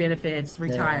 get good benefits,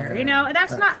 retire. And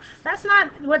that's not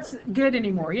what's good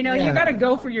anymore. You got to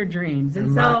go for your dreams.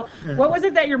 And so what was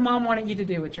it that your mom wanted you to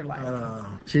do with your life?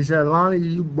 She said, Lonnie,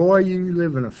 you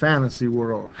live in a fantasy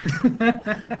world.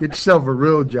 Get yourself a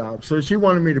real job. So she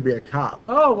wanted me to be a cop.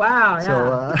 Oh, wow.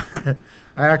 So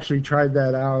I actually tried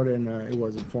that out, and it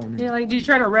wasn't for me. Yeah, did you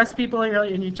try to arrest people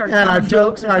and you started telling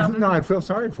jokes or something? No, I feel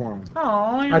sorry for them.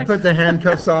 Oh, I put the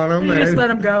handcuffs on them. You just let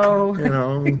them go.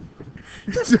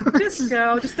 Just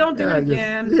go. Just don't do it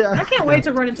again. I can't wait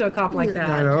to run into a cop like that.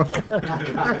 I know.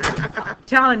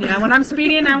 Telling you, when I'm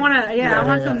speeding, I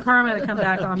want some karma to come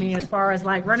back on me as far as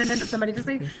like running into somebody. Just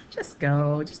say, just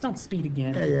go. Just don't speed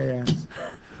again. Yeah.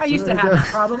 I used to have that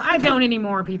problem. I don't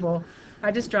anymore, people.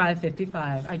 I just drive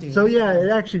 55. I do. So it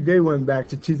actually did went back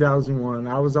to 2001.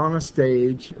 I was on a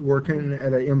stage working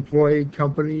at an employee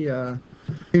company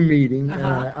meeting. And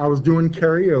I was doing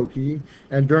karaoke,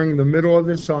 and during the middle of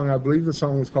this song, I believe the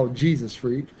song was called Jesus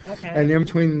Freak. Okay. And in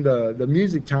between the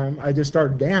music time, I just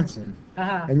started dancing.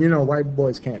 And white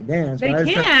boys can't dance. They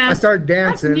can't. I started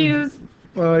dancing. That's news.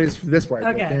 Well, it's this way.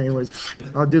 Okay. But anyways,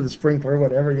 I'll do the sprinkler,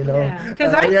 whatever, Yeah,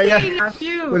 because I've seen a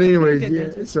few. But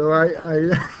anyways, so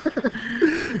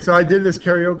so I did this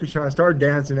karaoke show. I started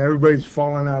dancing. Everybody's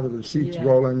falling out of their seats,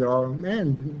 rolling. They're all,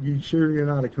 man, you sure you're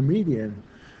not a comedian?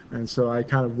 And so I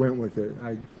kind of went with it.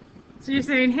 So you're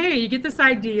saying, hey, you get this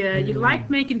idea, you like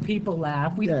making people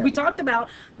laugh. We talked about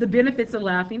the benefits of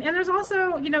laughing, and there's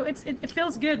also, it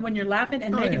feels good when you're laughing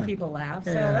and making people laugh.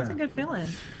 So that's a good feeling.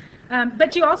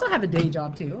 But you also have a day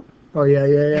job too. Oh yeah.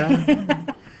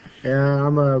 Yeah,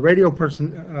 I'm a radio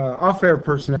person, off-air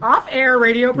person. Off-air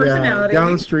radio personality.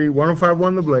 Down the street,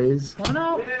 105.1 The Blaze.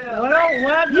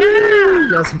 101, yeah!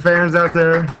 Got some fans out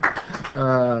there.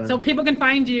 So people can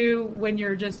find you when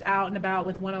you're just out and about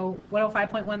with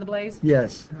 105.1 The Blaze?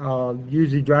 Yes.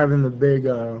 Usually driving the big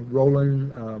rolling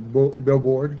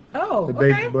billboard. Oh, the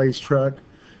big Blaze truck.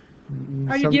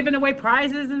 Are you giving away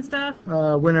prizes and stuff?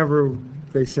 Whenever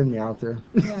they send me out there.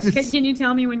 Yeah. Can you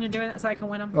tell me when you're doing it so I can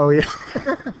win them? Oh, yeah.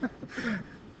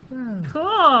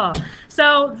 Cool.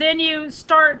 So then you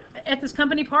start at this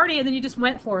company party, and then you just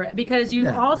went for it because you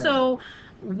also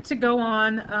to go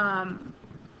on.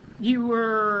 You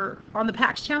were on the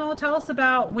PAX channel. Tell us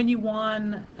about when you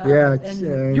won. You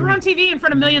were on TV in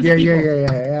front of millions of people.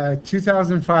 Yeah.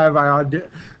 2005.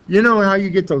 You know how you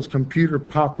get those computer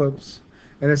pop-ups,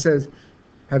 and it says,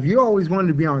 have you always wanted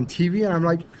to be on TV? And I'm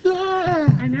like, yeah.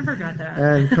 I never got that.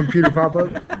 And computer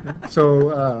pop-up.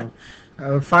 So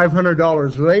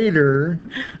 $500 later,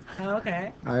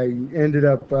 I ended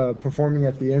up performing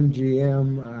at the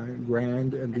MGM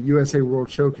Grand, and the USA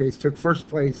World Showcase. Took first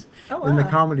place in the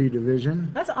comedy division.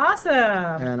 That's awesome.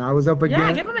 And I was up against...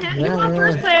 Yeah, give him a hand. You won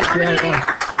first place.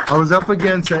 I was up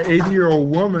against an 80-year-old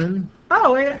woman.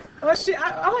 Oh, yeah.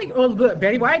 I like old, but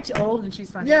Betty White's old and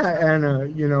she's funny. Yeah,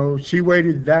 and she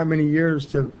waited that many years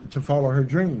to follow her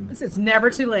dream. It's never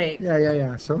too late.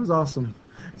 Yeah. So it was awesome.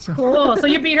 So, cool. So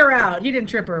you beat her out. You didn't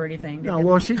trip her or anything. No,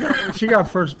 well, she got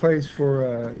first place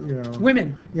for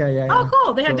women. Yeah. Oh,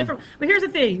 cool. They have different. But here's the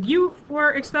thing: you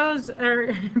were exposed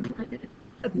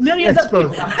millions of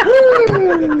people.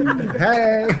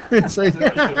 Hey. That's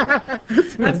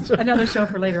another show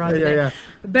for later on today. Yeah.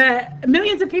 but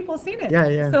millions of people have seen it. Yeah,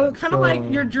 yeah. So kind of So- like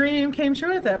your dream came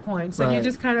true at that point. So you Right.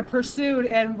 just kind of pursued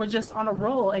and were just on a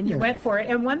roll, and you Yeah. went for it.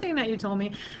 And one thing that you told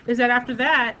me is that after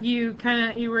that, you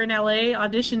were in LA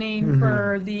auditioning Mhm.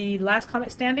 for the Last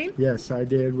Comic Standing. Yes, I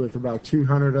did with about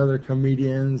 200 other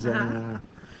comedians, Uh-huh.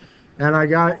 and I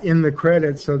got in the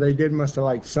credits, so they must have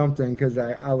liked something because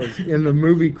I was in the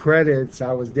movie credits.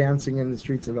 I was dancing in the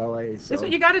streets of LA. So. That's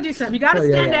what you got to do. Something. You got to Oh,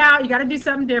 yeah, stand yeah. out. You got to do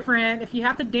something different. If you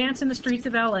have to dance in the streets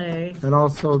of LA. And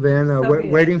also then, So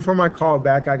good. waiting for my call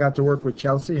back, I got to work with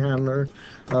Chelsea Handler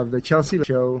of the Chelsea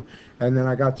Show, and then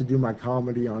I got to do my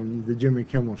comedy on the Jimmy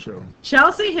Kimmel Show.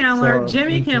 Chelsea Handler, So-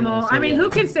 Jimmy Kimmel. so, I mean, yeah. who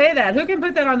can say that? Who can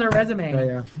put that on their resume? Yeah,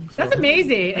 yeah. That's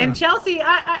amazing. And Chelsea,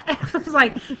 I was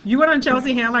like, you went on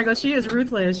Chelsea Handler. I go, she is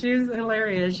ruthless. She's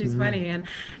hilarious. She's Mhm. funny.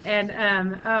 And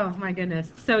oh my goodness.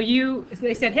 So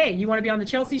they said, hey, you want to be on the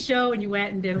Chelsea Show? And you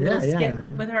went and did a little Yeah, skit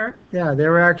yeah. with her. Yeah, they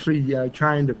were actually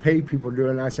trying to pay people to do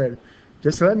it, and I said,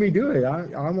 just let me do it.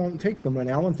 I won't take the money.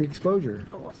 I want the exposure.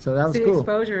 So that was See, cool.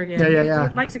 exposure again. Yeah, yeah, yeah.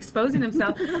 He likes exposing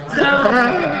himself. So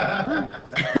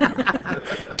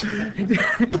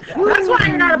that's why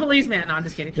you're not a policeman. No, I'm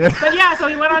just kidding. But yeah, so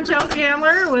he went on Chelsea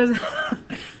Handler.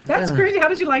 That's Yeah. crazy. How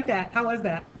did you like that? How was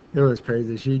that? It was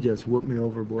crazy. She just whooped me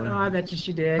over, boy. Oh, I bet you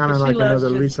she did. Kind of 'cause she like loves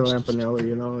another just- Lisa Lampanelli,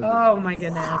 you know. Oh my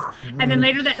goodness. And then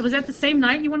later was that the same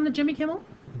night you went on the Jimmy Kimmel?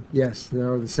 Yes, they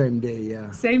were the same day,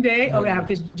 yeah. Same day? Oh yeah,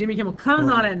 because Jimmy Kimmel comes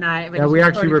on at night. but Yeah, it's we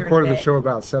actually during recorded the day. show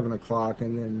about 7 o'clock,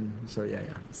 and then, so yeah.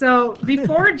 So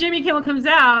before Jimmy Kimmel comes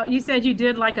out, you said you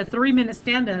did like a 3-minute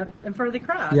stand-up in front of the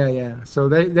crowd. Yeah. So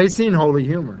they seen Holy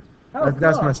Humor. Oh,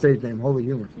 That's cool. my stage name, Holy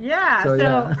Humor. Yeah, so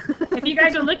yeah. if you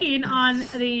guys are looking on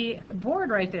the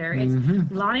board right there, it's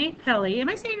Mhm. Lonnie Pelly. Am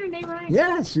I saying your name right?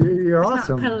 Yes, you're It's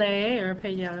awesome. Not Pelé or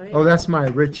Pelé. Oh, that's my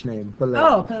rich name, Pelé.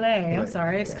 Oh, Pelé. I'm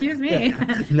sorry. Excuse me.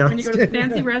 No, When you go to the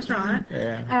fancy restaurant.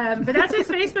 Yeah. But that's his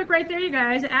Facebook right there, you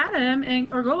guys. Add him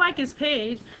or go like his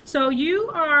page. So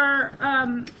you're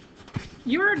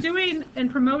doing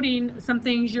and promoting some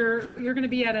things. You're going to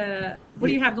be at a. What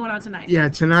do you have going on tonight? Yeah,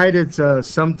 tonight it's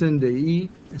something to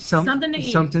eat. Something to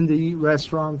eat. Something to eat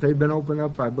restaurant. They've been open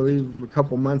up, I believe, a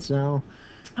couple months now.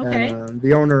 Okay. And,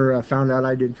 the owner found out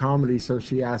I did comedy, so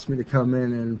she asked me to come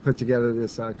in and put together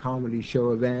this comedy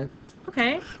show event.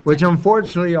 Okay. Which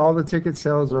unfortunately, all the ticket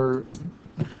sales are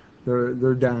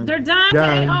they're done. They're done.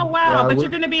 Done. Oh wow! Yeah, But you're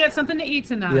going to be at something to eat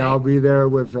tonight. Yeah, I'll be there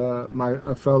with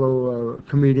a fellow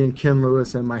comedian, Ken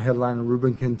Lewis, and my headliner,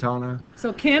 Ruben Quintana.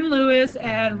 So Ken Lewis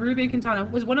and Ruben Quintana.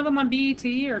 Was one of them on BET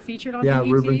or featured on Yeah,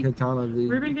 BET? Ruben Quintana, the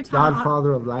Ruben Quintana.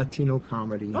 godfather of Latino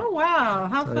comedy. Oh wow!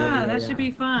 How So, fun! yeah, That yeah. should be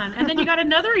fun. And then you got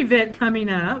another event coming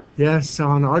up. Yes,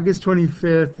 on August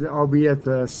 25th, I'll be at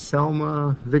the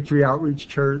Selma Victory Outreach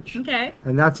Church. Okay.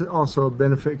 And that's also a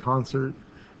benefit concert,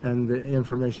 and the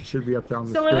information should be up there on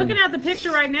the So screen. we're looking at the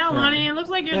picture right now, Lonnie. It looks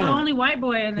like you're the Yeah. only white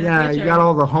boy in this Yeah, picture. you got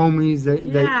all the homies.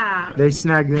 Yeah. They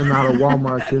snagged them out of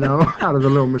Walmart, you know, out of the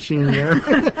little machine there.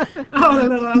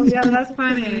 Oh, yeah, that's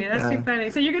funny. That's Yeah. too funny.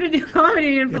 So you're gonna do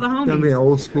comedy and for the It's gonna be homies. an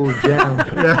old school jam.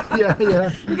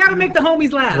 Yeah. You gotta make the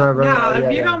homies laugh. Right, No, yeah,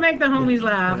 if you yeah. don't make the homies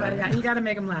laugh, you gotta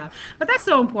make them laugh. But that's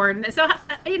so important. So,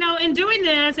 in doing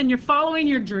this and you're following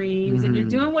your dreams and you're Mhm.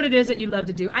 doing what it is that you love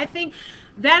to do, I think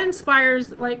that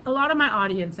inspires like a lot of my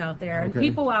audience out there and Okay.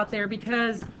 people out there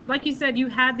because, like you said, you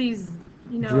had these,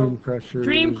 Dream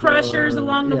crushers.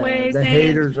 along the yeah, way. The saying,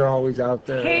 haters are always out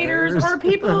there. haters or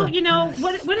people,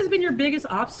 what has been your biggest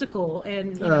obstacle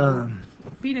in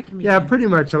being a comedian? Yeah, pretty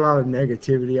much a lot of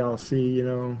negativity I'll see,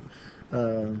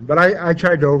 but I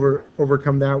tried to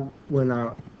overcome that when I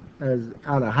was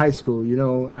out of high school.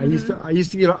 I used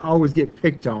to always get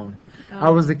picked on. I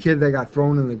was the kid that got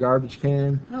thrown in the garbage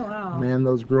can. Oh wow. Man,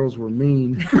 those girls were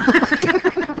mean.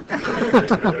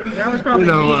 That was probably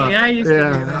me. I used to do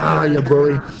that. You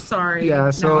bully. Sorry.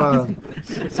 Yeah, No.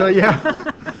 so yeah.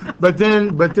 But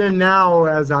then now,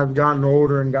 as I've gotten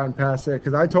older and gotten past that,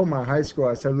 because I told my high school,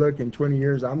 I said, look, in 20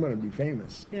 years, I'm going to be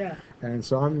famous. Yeah. And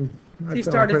so I'm. So you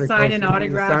feel started pretty signing close to-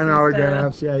 autographs Signing and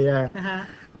autographs, yeah. Uh-huh.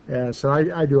 Yeah, so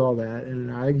I do all that,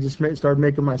 and I just started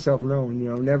making myself known.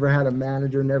 Never had a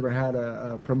manager, never had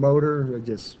a promoter. I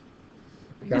just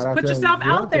got Just out put there and yourself be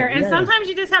out there. And yeah. sometimes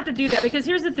you just have to do that because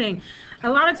here's the thing. A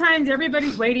lot of times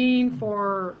everybody's waiting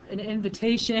for an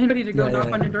invitation, anybody to go Yeah, knock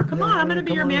yeah. on your door. Come Yeah, on, I'm going to be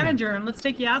come your on. manager and let's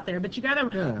take you out there. But you got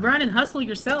to Yeah. run and hustle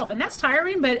yourself. And that's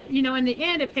tiring, but in the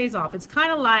end it pays off. It's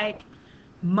kind of like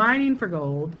mining for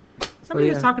gold. Somebody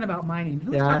was yeah. talking about mining.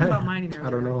 Who was Yeah, talking about mining earlier? I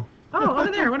don't know. Oh,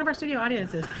 over there, one of our studio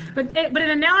audiences. But an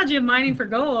analogy of mining for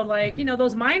gold, like,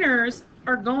 those miners,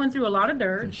 are going through a lot of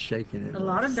dirt. And shaking it. A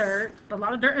lot of dirt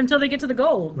until they get to the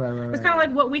gold. Right, It's kind of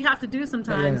like what we have to do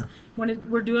sometimes when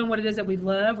we're doing what it is that we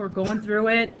love. We're going through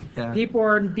it. Yeah. People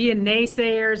are being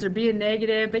naysayers or being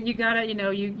negative, but you gotta,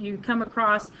 you come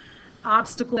across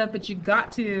obstacles, but you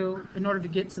got to in order to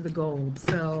get to the gold.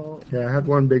 So Yeah, I had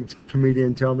one big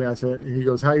comedian tell me, he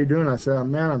goes, how you doing? I said,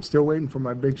 man, I'm still waiting for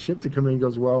my big ship to come in. He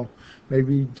goes, well,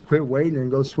 maybe quit waiting and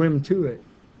go swim to it.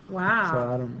 wow, So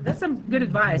I don't- that's some good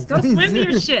advice. Go swim to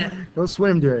your ship. Go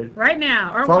swim to it. Right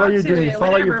now, or Follow walk your to dreams, it,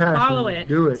 follow whatever, your passion, follow it.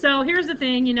 do it. So here's the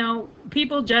thing,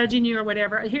 people judging you or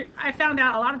whatever. Here, I found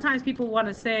out a lot of times people want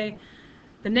to say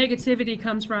the negativity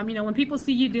comes from, when people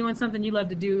see you doing something you love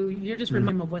to do, you're just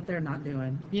reminding them of what they're not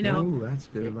doing, Ooh, that's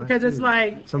good advice, because it's too.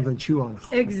 like, Something to chew on.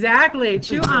 exactly,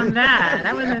 chew on that.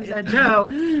 That wasn't a joke.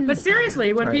 But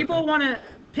seriously, when Right. people want to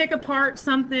pick apart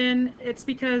something, it's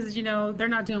because, they're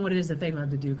not doing what it is that they love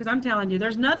to do. Because I'm telling you,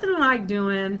 there's nothing like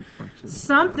doing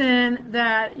something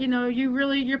that,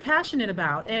 you're passionate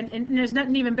about. And there's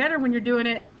nothing even better when you're doing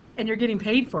it and you're getting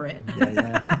paid for it.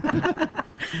 Yeah.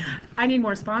 I need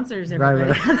more sponsors,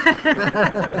 Right, everybody.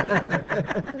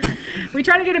 We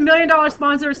try to get $1 million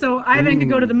sponsor so Ivan could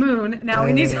go to the moon. Now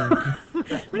we need some,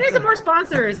 we need some more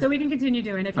sponsors so we can continue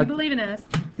doing it. If you believe in us.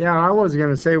 Yeah, I was going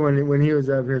to say when he was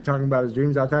up here talking about his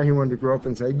dreams, I thought he wanted to grow up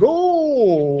and say,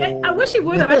 goal! I wish he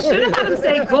would have. I should have had him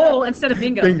say goal instead of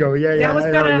bingo. Bingo, yeah.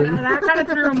 That kind of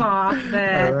threw him off.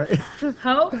 But All right.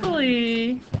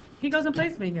 hopefully he goes and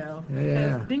plays bingo.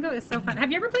 Yeah. Bingo is so fun.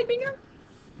 Have you ever played bingo?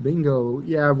 Bingo,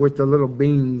 yeah, with the little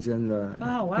beans and the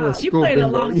Oh, wow. the You school played a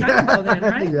bingo. long time ago then,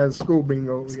 right? Yeah, school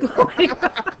bingo. So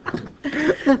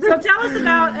tell us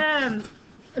about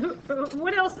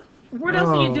what else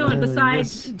are you doing man,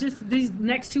 besides just these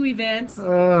next two events?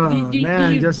 Oh,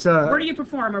 man, just where do you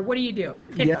perform or what do you do?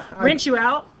 Rent you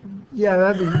out? Yeah,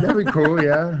 that'd be cool.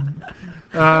 Yeah.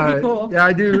 That'd be cool. Yeah,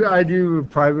 I do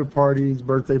private parties,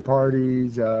 birthday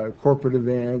parties, corporate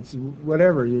events,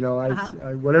 whatever.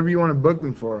 Whatever you want to book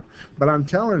me for. But I'm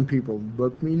telling people,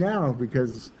 book me now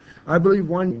because I believe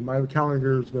one day my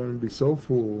calendar is going to be so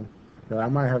full that I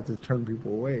might have to turn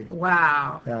people away.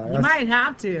 Wow. Yeah, You might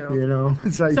have to.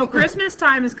 It's like So Christmas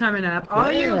time is coming up. All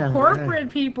you Yeah, corporate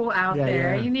people out Yeah,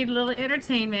 there, yeah. you need a little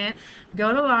entertainment.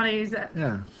 Go to Lonnie's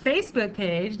Yeah. Facebook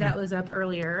page that was up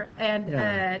earlier and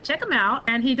Yeah. check him out.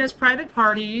 And he does private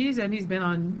parties and he's been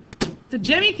on the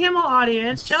Jimmy Kimmel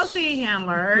audience, Chelsea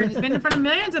Handler. He's been in front of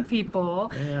millions of people.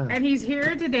 Yeah. And he's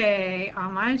here today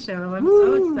on my show. I'm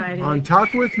so excited. On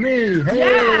Talk With Me. Hey.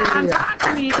 Yeah, on Talk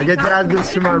With Me. I get to add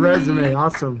this to my resume.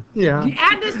 Awesome. Yeah. You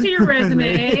add this to your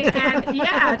resume, and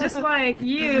yeah, just like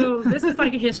you, this is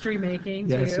like a history making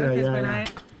too. Yes, Because yeah, when yeah.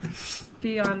 I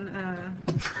be on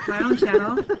my own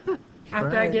channel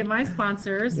after I Right. get my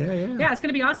sponsors, Yeah. it's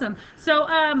gonna be awesome. So,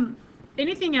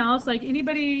 anything else? Like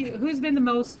anybody who's been the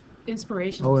most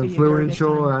inspirational? Oh, to you during this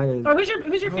influential. time? Who's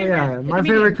your favorite? Yeah, my comedian?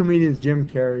 favorite comedian is Jim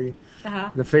Carrey. Uh-huh.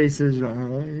 The faces, I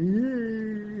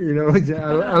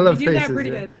love You do that faces. pretty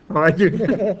yeah. good. Oh, I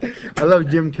do. I love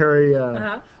Jim Carrey.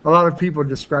 Uh-huh. A lot of people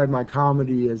describe my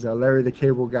comedy as Larry the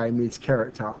Cable Guy meets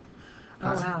Carrot Top.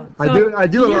 Oh wow! I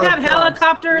do a You lot have of props.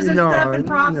 helicopters and No, stuff and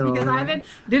props no. because I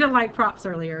didn't like props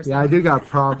earlier. So. Yeah, I do got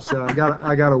props. I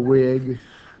got a wig.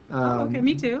 Okay,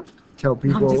 me too. Tell I'm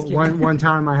just people kidding. one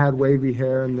time I had wavy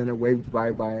hair and then it waved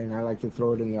bye-bye and I like to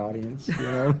throw it in the audience.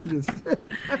 Just,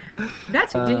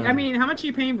 That's I mean, how much are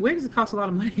you paying? Wigs cost a lot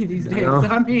of money these days. know. So,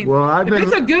 I mean, Well, if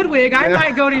it's a good wig, I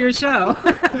might go to your show.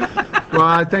 Well,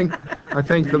 I thank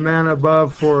the man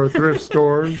above for thrift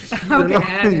stores.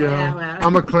 Okay, yeah, well.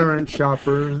 I'm a clearance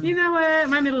shopper. You know what?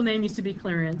 My middle name used to be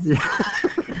Clarence. Yeah.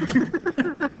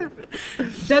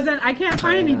 I can't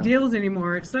find any deals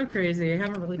anymore. It's so crazy. I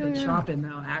haven't really been shopping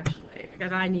though, actually,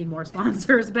 because I need more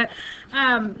sponsors. But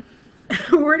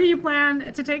where do you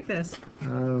plan to take this?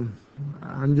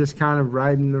 I'm just kind of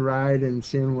riding the ride and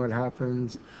seeing what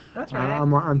happens. That's right.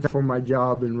 I'm for my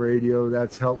job in radio.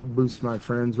 That's helped boost my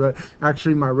friends. But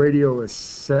actually, my radio is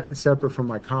separate from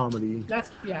my comedy.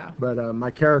 Yeah. But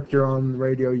my character on the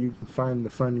radio, you can find the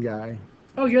fun guy.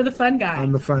 Oh, you're the fun guy.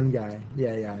 I'm the fun guy.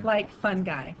 Yeah. Like fun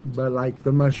guy. But like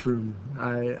the mushroom,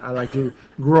 I like to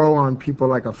grow on people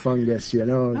like a fungus,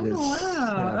 Oh, Just,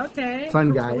 wow. Okay.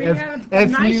 Fun guy. We have a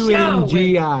nice show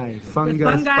Fungi. Fungus.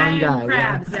 with fungi and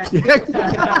crabs that we talked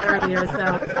about earlier.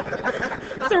 So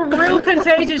it's a real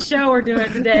contagious show we're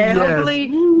doing today. Yes. Hopefully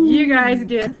you guys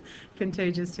get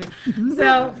contagious too.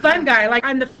 So fun guy, like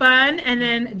I'm the fun, and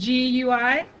then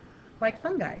GUI, like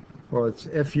fun guy. Well, it's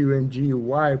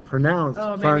Fungy, pronounced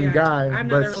Oh, maybe fun guy, I'm not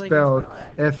but really good spelled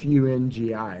spell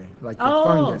Fungi, like the Oh,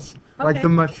 fungus, like okay. the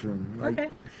mushroom. Like, Okay.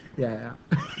 yeah,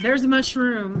 There's a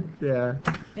mushroom yeah.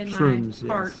 in Shrooms,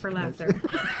 my heart yes. for laughter.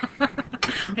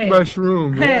 Hey,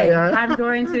 Mushroom. hey, Yeah, yeah. I'm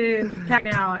going to pack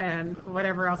now and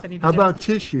whatever else I need to How do. about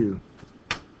tissue?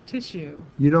 Tissue?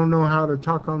 You don't know how to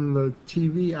talk on the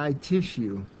TV? I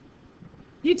tissue.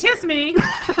 You tiss me.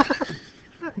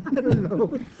 I don't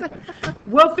know.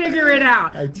 We'll figure it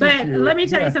out. I But tissue. let me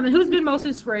tell you Yeah. something. Who's been most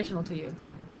inspirational to you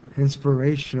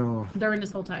Inspirational. during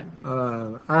this whole time?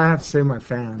 I have to say my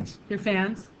fans. Your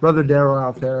fans? Brother Daryl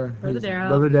out there. Brother Daryl.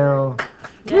 Brother Daryl.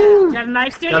 Yeah. Got a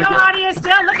nice studio Gotta get- audience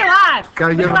still. Look alive.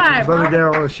 Gotta Look give alive. Brother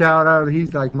Daryl a shout out.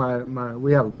 He's like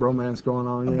we have a bromance going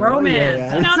on. You know? Bromance.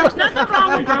 Yeah, You know, there's nothing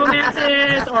wrong with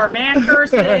romances or man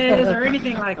curses or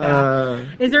anything like that.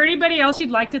 Is there anybody else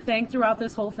you'd like to thank throughout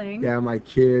this whole thing? Yeah, my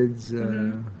kids,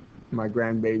 Mhm. my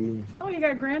grandbaby. Oh, you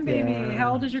got a grandbaby. Yeah.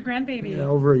 How old is your grandbaby? Yeah,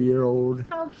 over a year old.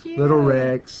 How cute. Little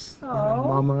Rex. Oh.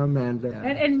 Mama Amanda.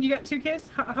 And you got 2 kids?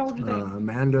 How old are they?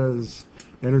 Amanda's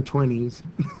in her 20s.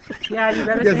 Yeah, you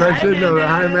better Yes, say I hi, should know that.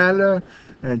 Hi, Amanda. Amanda.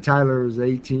 And Tyler is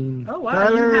 18. Oh, wow.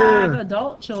 Tyler! You have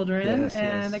adult children Yes,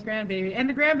 and yes. a grandbaby. And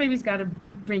the grandbaby's got to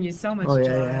bring you so much Oh, joy.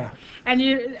 yeah,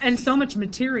 yeah. And so much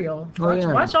material. Oh, Watch,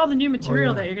 yeah. watch all the new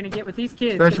material yeah. that you're going to get with these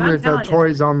kids. 'cause Especially I'm with the telling you.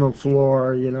 toys on the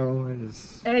floor, you know.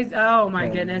 Oh my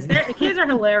Yeah. goodness, the kids are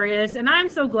hilarious, and I'm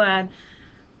so glad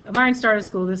mine started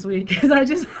school this week because I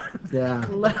just Yeah.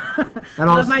 love And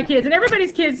also- my kids, and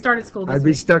everybody's kids started school this I'd be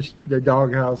week. stuck in the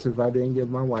doghouse if I didn't give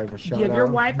my wife a shout out. Give your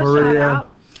wife a Maria, shout out.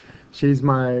 She's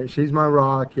my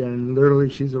rock, and literally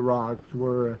she's a rock.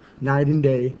 We're night and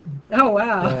day. Oh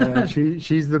wow.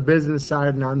 She's the business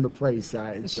side, and I'm the play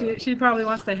side. So. She probably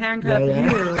wants to handcuff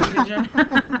Yeah,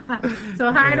 you.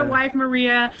 So hi to Yeah. wife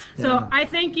Maria. So Yeah. I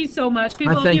thank you so much, I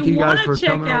people. thank If you you guys want for to check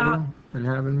coming out. over and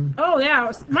having me. Oh yeah, it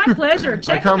was my pleasure.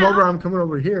 Check them out. I'm coming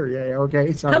over here. Yeah,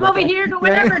 okay. Sorry Come about over that. here, go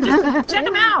whatever. Just check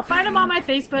him out. Find him on my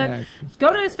Facebook. Yeah.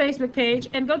 Go to his Facebook page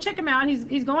and go check him out.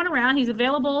 He's going around. He's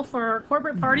available for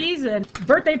corporate parties and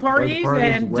birthday parties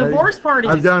and weddings. divorce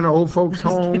parties. I've done old folks'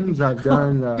 homes. I've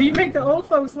done. Do you make the old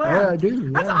folks laugh? Yeah, I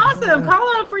do. That's yeah. awesome. Call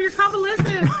up for your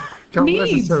convalescent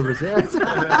Convalescent needs. service. Yes.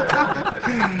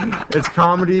 It's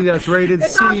comedy that's rated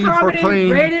It's C not comedy, for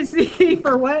clean. rated C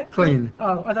for what? Clean.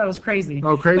 Oh, I thought it was crazy.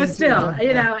 Oh, crazy. But still, Yeah.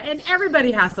 you know, and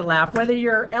everybody has to laugh, whether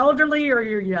you're elderly or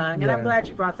you're young. And I'm Yeah. glad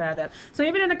you brought that up. So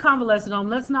even in a convalescent home,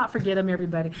 let's not forget them,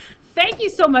 everybody. Thank you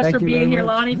so much Thank for you being very here,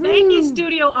 much. Lonnie. Thank you,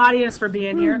 studio audience, for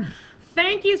being here.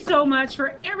 Thank you so much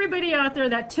for everybody out there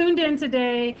that tuned in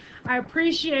today. I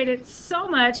appreciate it so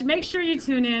much. Make sure you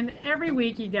tune in every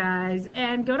week, you guys,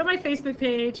 and go to my Facebook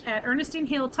page at Ernestine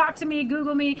Hill. Talk to me,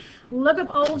 Google me, look up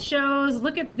old shows,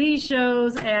 look at these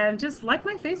shows, and just like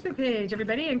my Facebook page,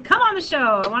 everybody, and come on the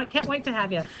show. Can't wait to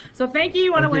have you. So thank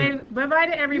you. Want to Thank you. wave bye-bye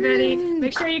to everybody.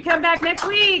 Make sure you come back next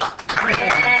week.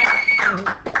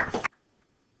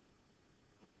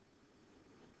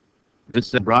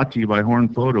 This is brought to you by Horn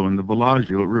Photo in the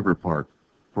Bellagio at River Park.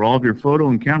 For all of your photo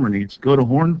and camera needs, go to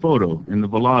Horn Photo in the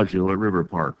Bellagio at River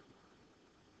Park.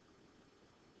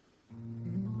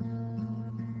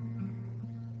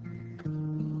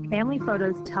 Family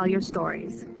photos tell your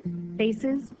stories.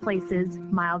 Faces, places,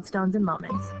 milestones, and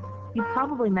moments. You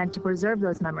probably meant to preserve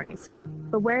those memories.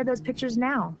 But where are those pictures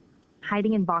now?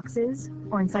 Hiding in boxes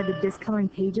or inside the discoloring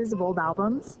pages of old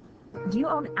albums? Do you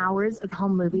own hours of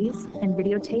home movies and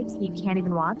videotapes that you can't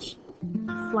even watch?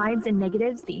 Slides and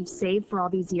negatives that you've saved for all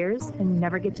these years and you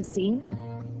never get to see?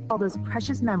 All those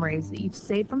precious memories that you've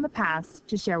saved from the past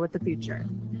to share with the future.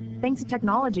 Thanks to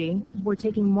technology, we're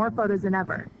taking more photos than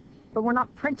ever, but we're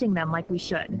not printing them like we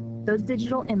should. Those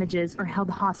digital images are held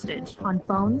hostage on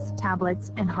phones,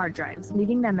 tablets, and hard drives,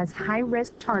 leaving them as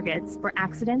high-risk targets for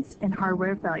accidents and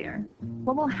hardware failure.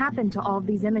 What will happen to all of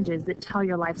these images that tell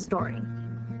your life story?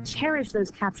 Cherish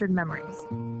those captured memories,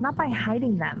 not by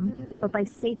hiding them, but by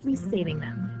safely saving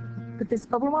them. Put this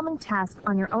overwhelming task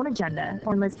on your own agenda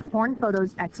or enlist Horn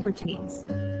Photo's expertise.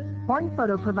 Horn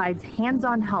Photo provides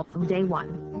hands-on help from day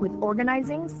one with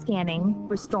organizing, scanning,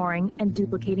 restoring, and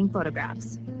duplicating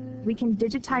photographs. We can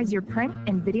digitize your print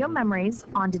and video memories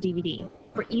onto DVD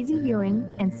for easy viewing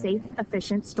and safe,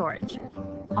 efficient storage.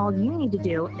 All you need to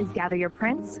do is gather your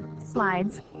prints,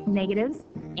 slides, negatives,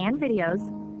 and videos,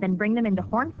 then bring them into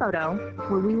Horn Photo,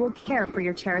 where we will care for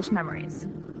your cherished memories.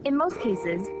 In most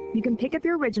cases, you can pick up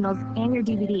your originals and your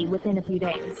DVD within a few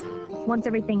days. Once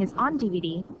everything is on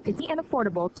DVD, it's easy and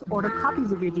affordable to order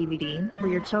copies of your DVD for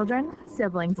your children,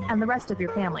 siblings, and the rest of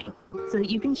your family, so that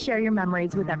you can share your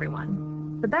memories with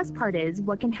everyone. The best part is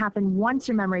what can happen once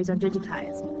your memories are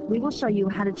digitized. we will show you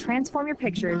how to transform your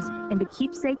pictures into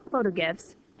keepsake photo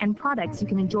gifts and products you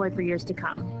can enjoy for years to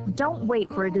come. Don't wait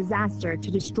for a disaster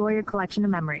to destroy your collection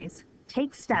of memories.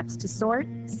 Take steps to sort,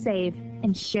 save,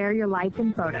 and share your life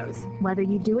in photos, whether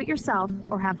you do it yourself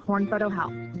or have Horn Photo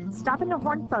help. Stop into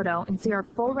Horn Photo and see our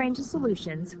full range of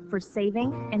solutions for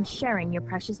saving and sharing your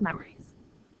precious memories.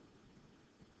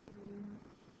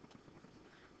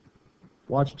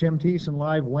 Watch Tim Thiessen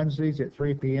live Wednesdays at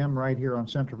 3 p.m. right here on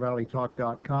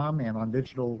CentralValleyTalk.com and on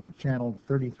digital channel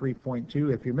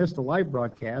 33.2. If you missed the live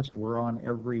broadcast, we're on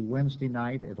every Wednesday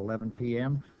night at 11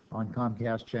 p.m. on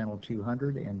Comcast channel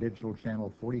 200 and digital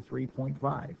channel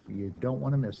 43.5. You don't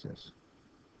want to miss this.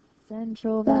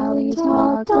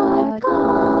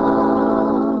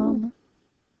 CentralValleyTalk.com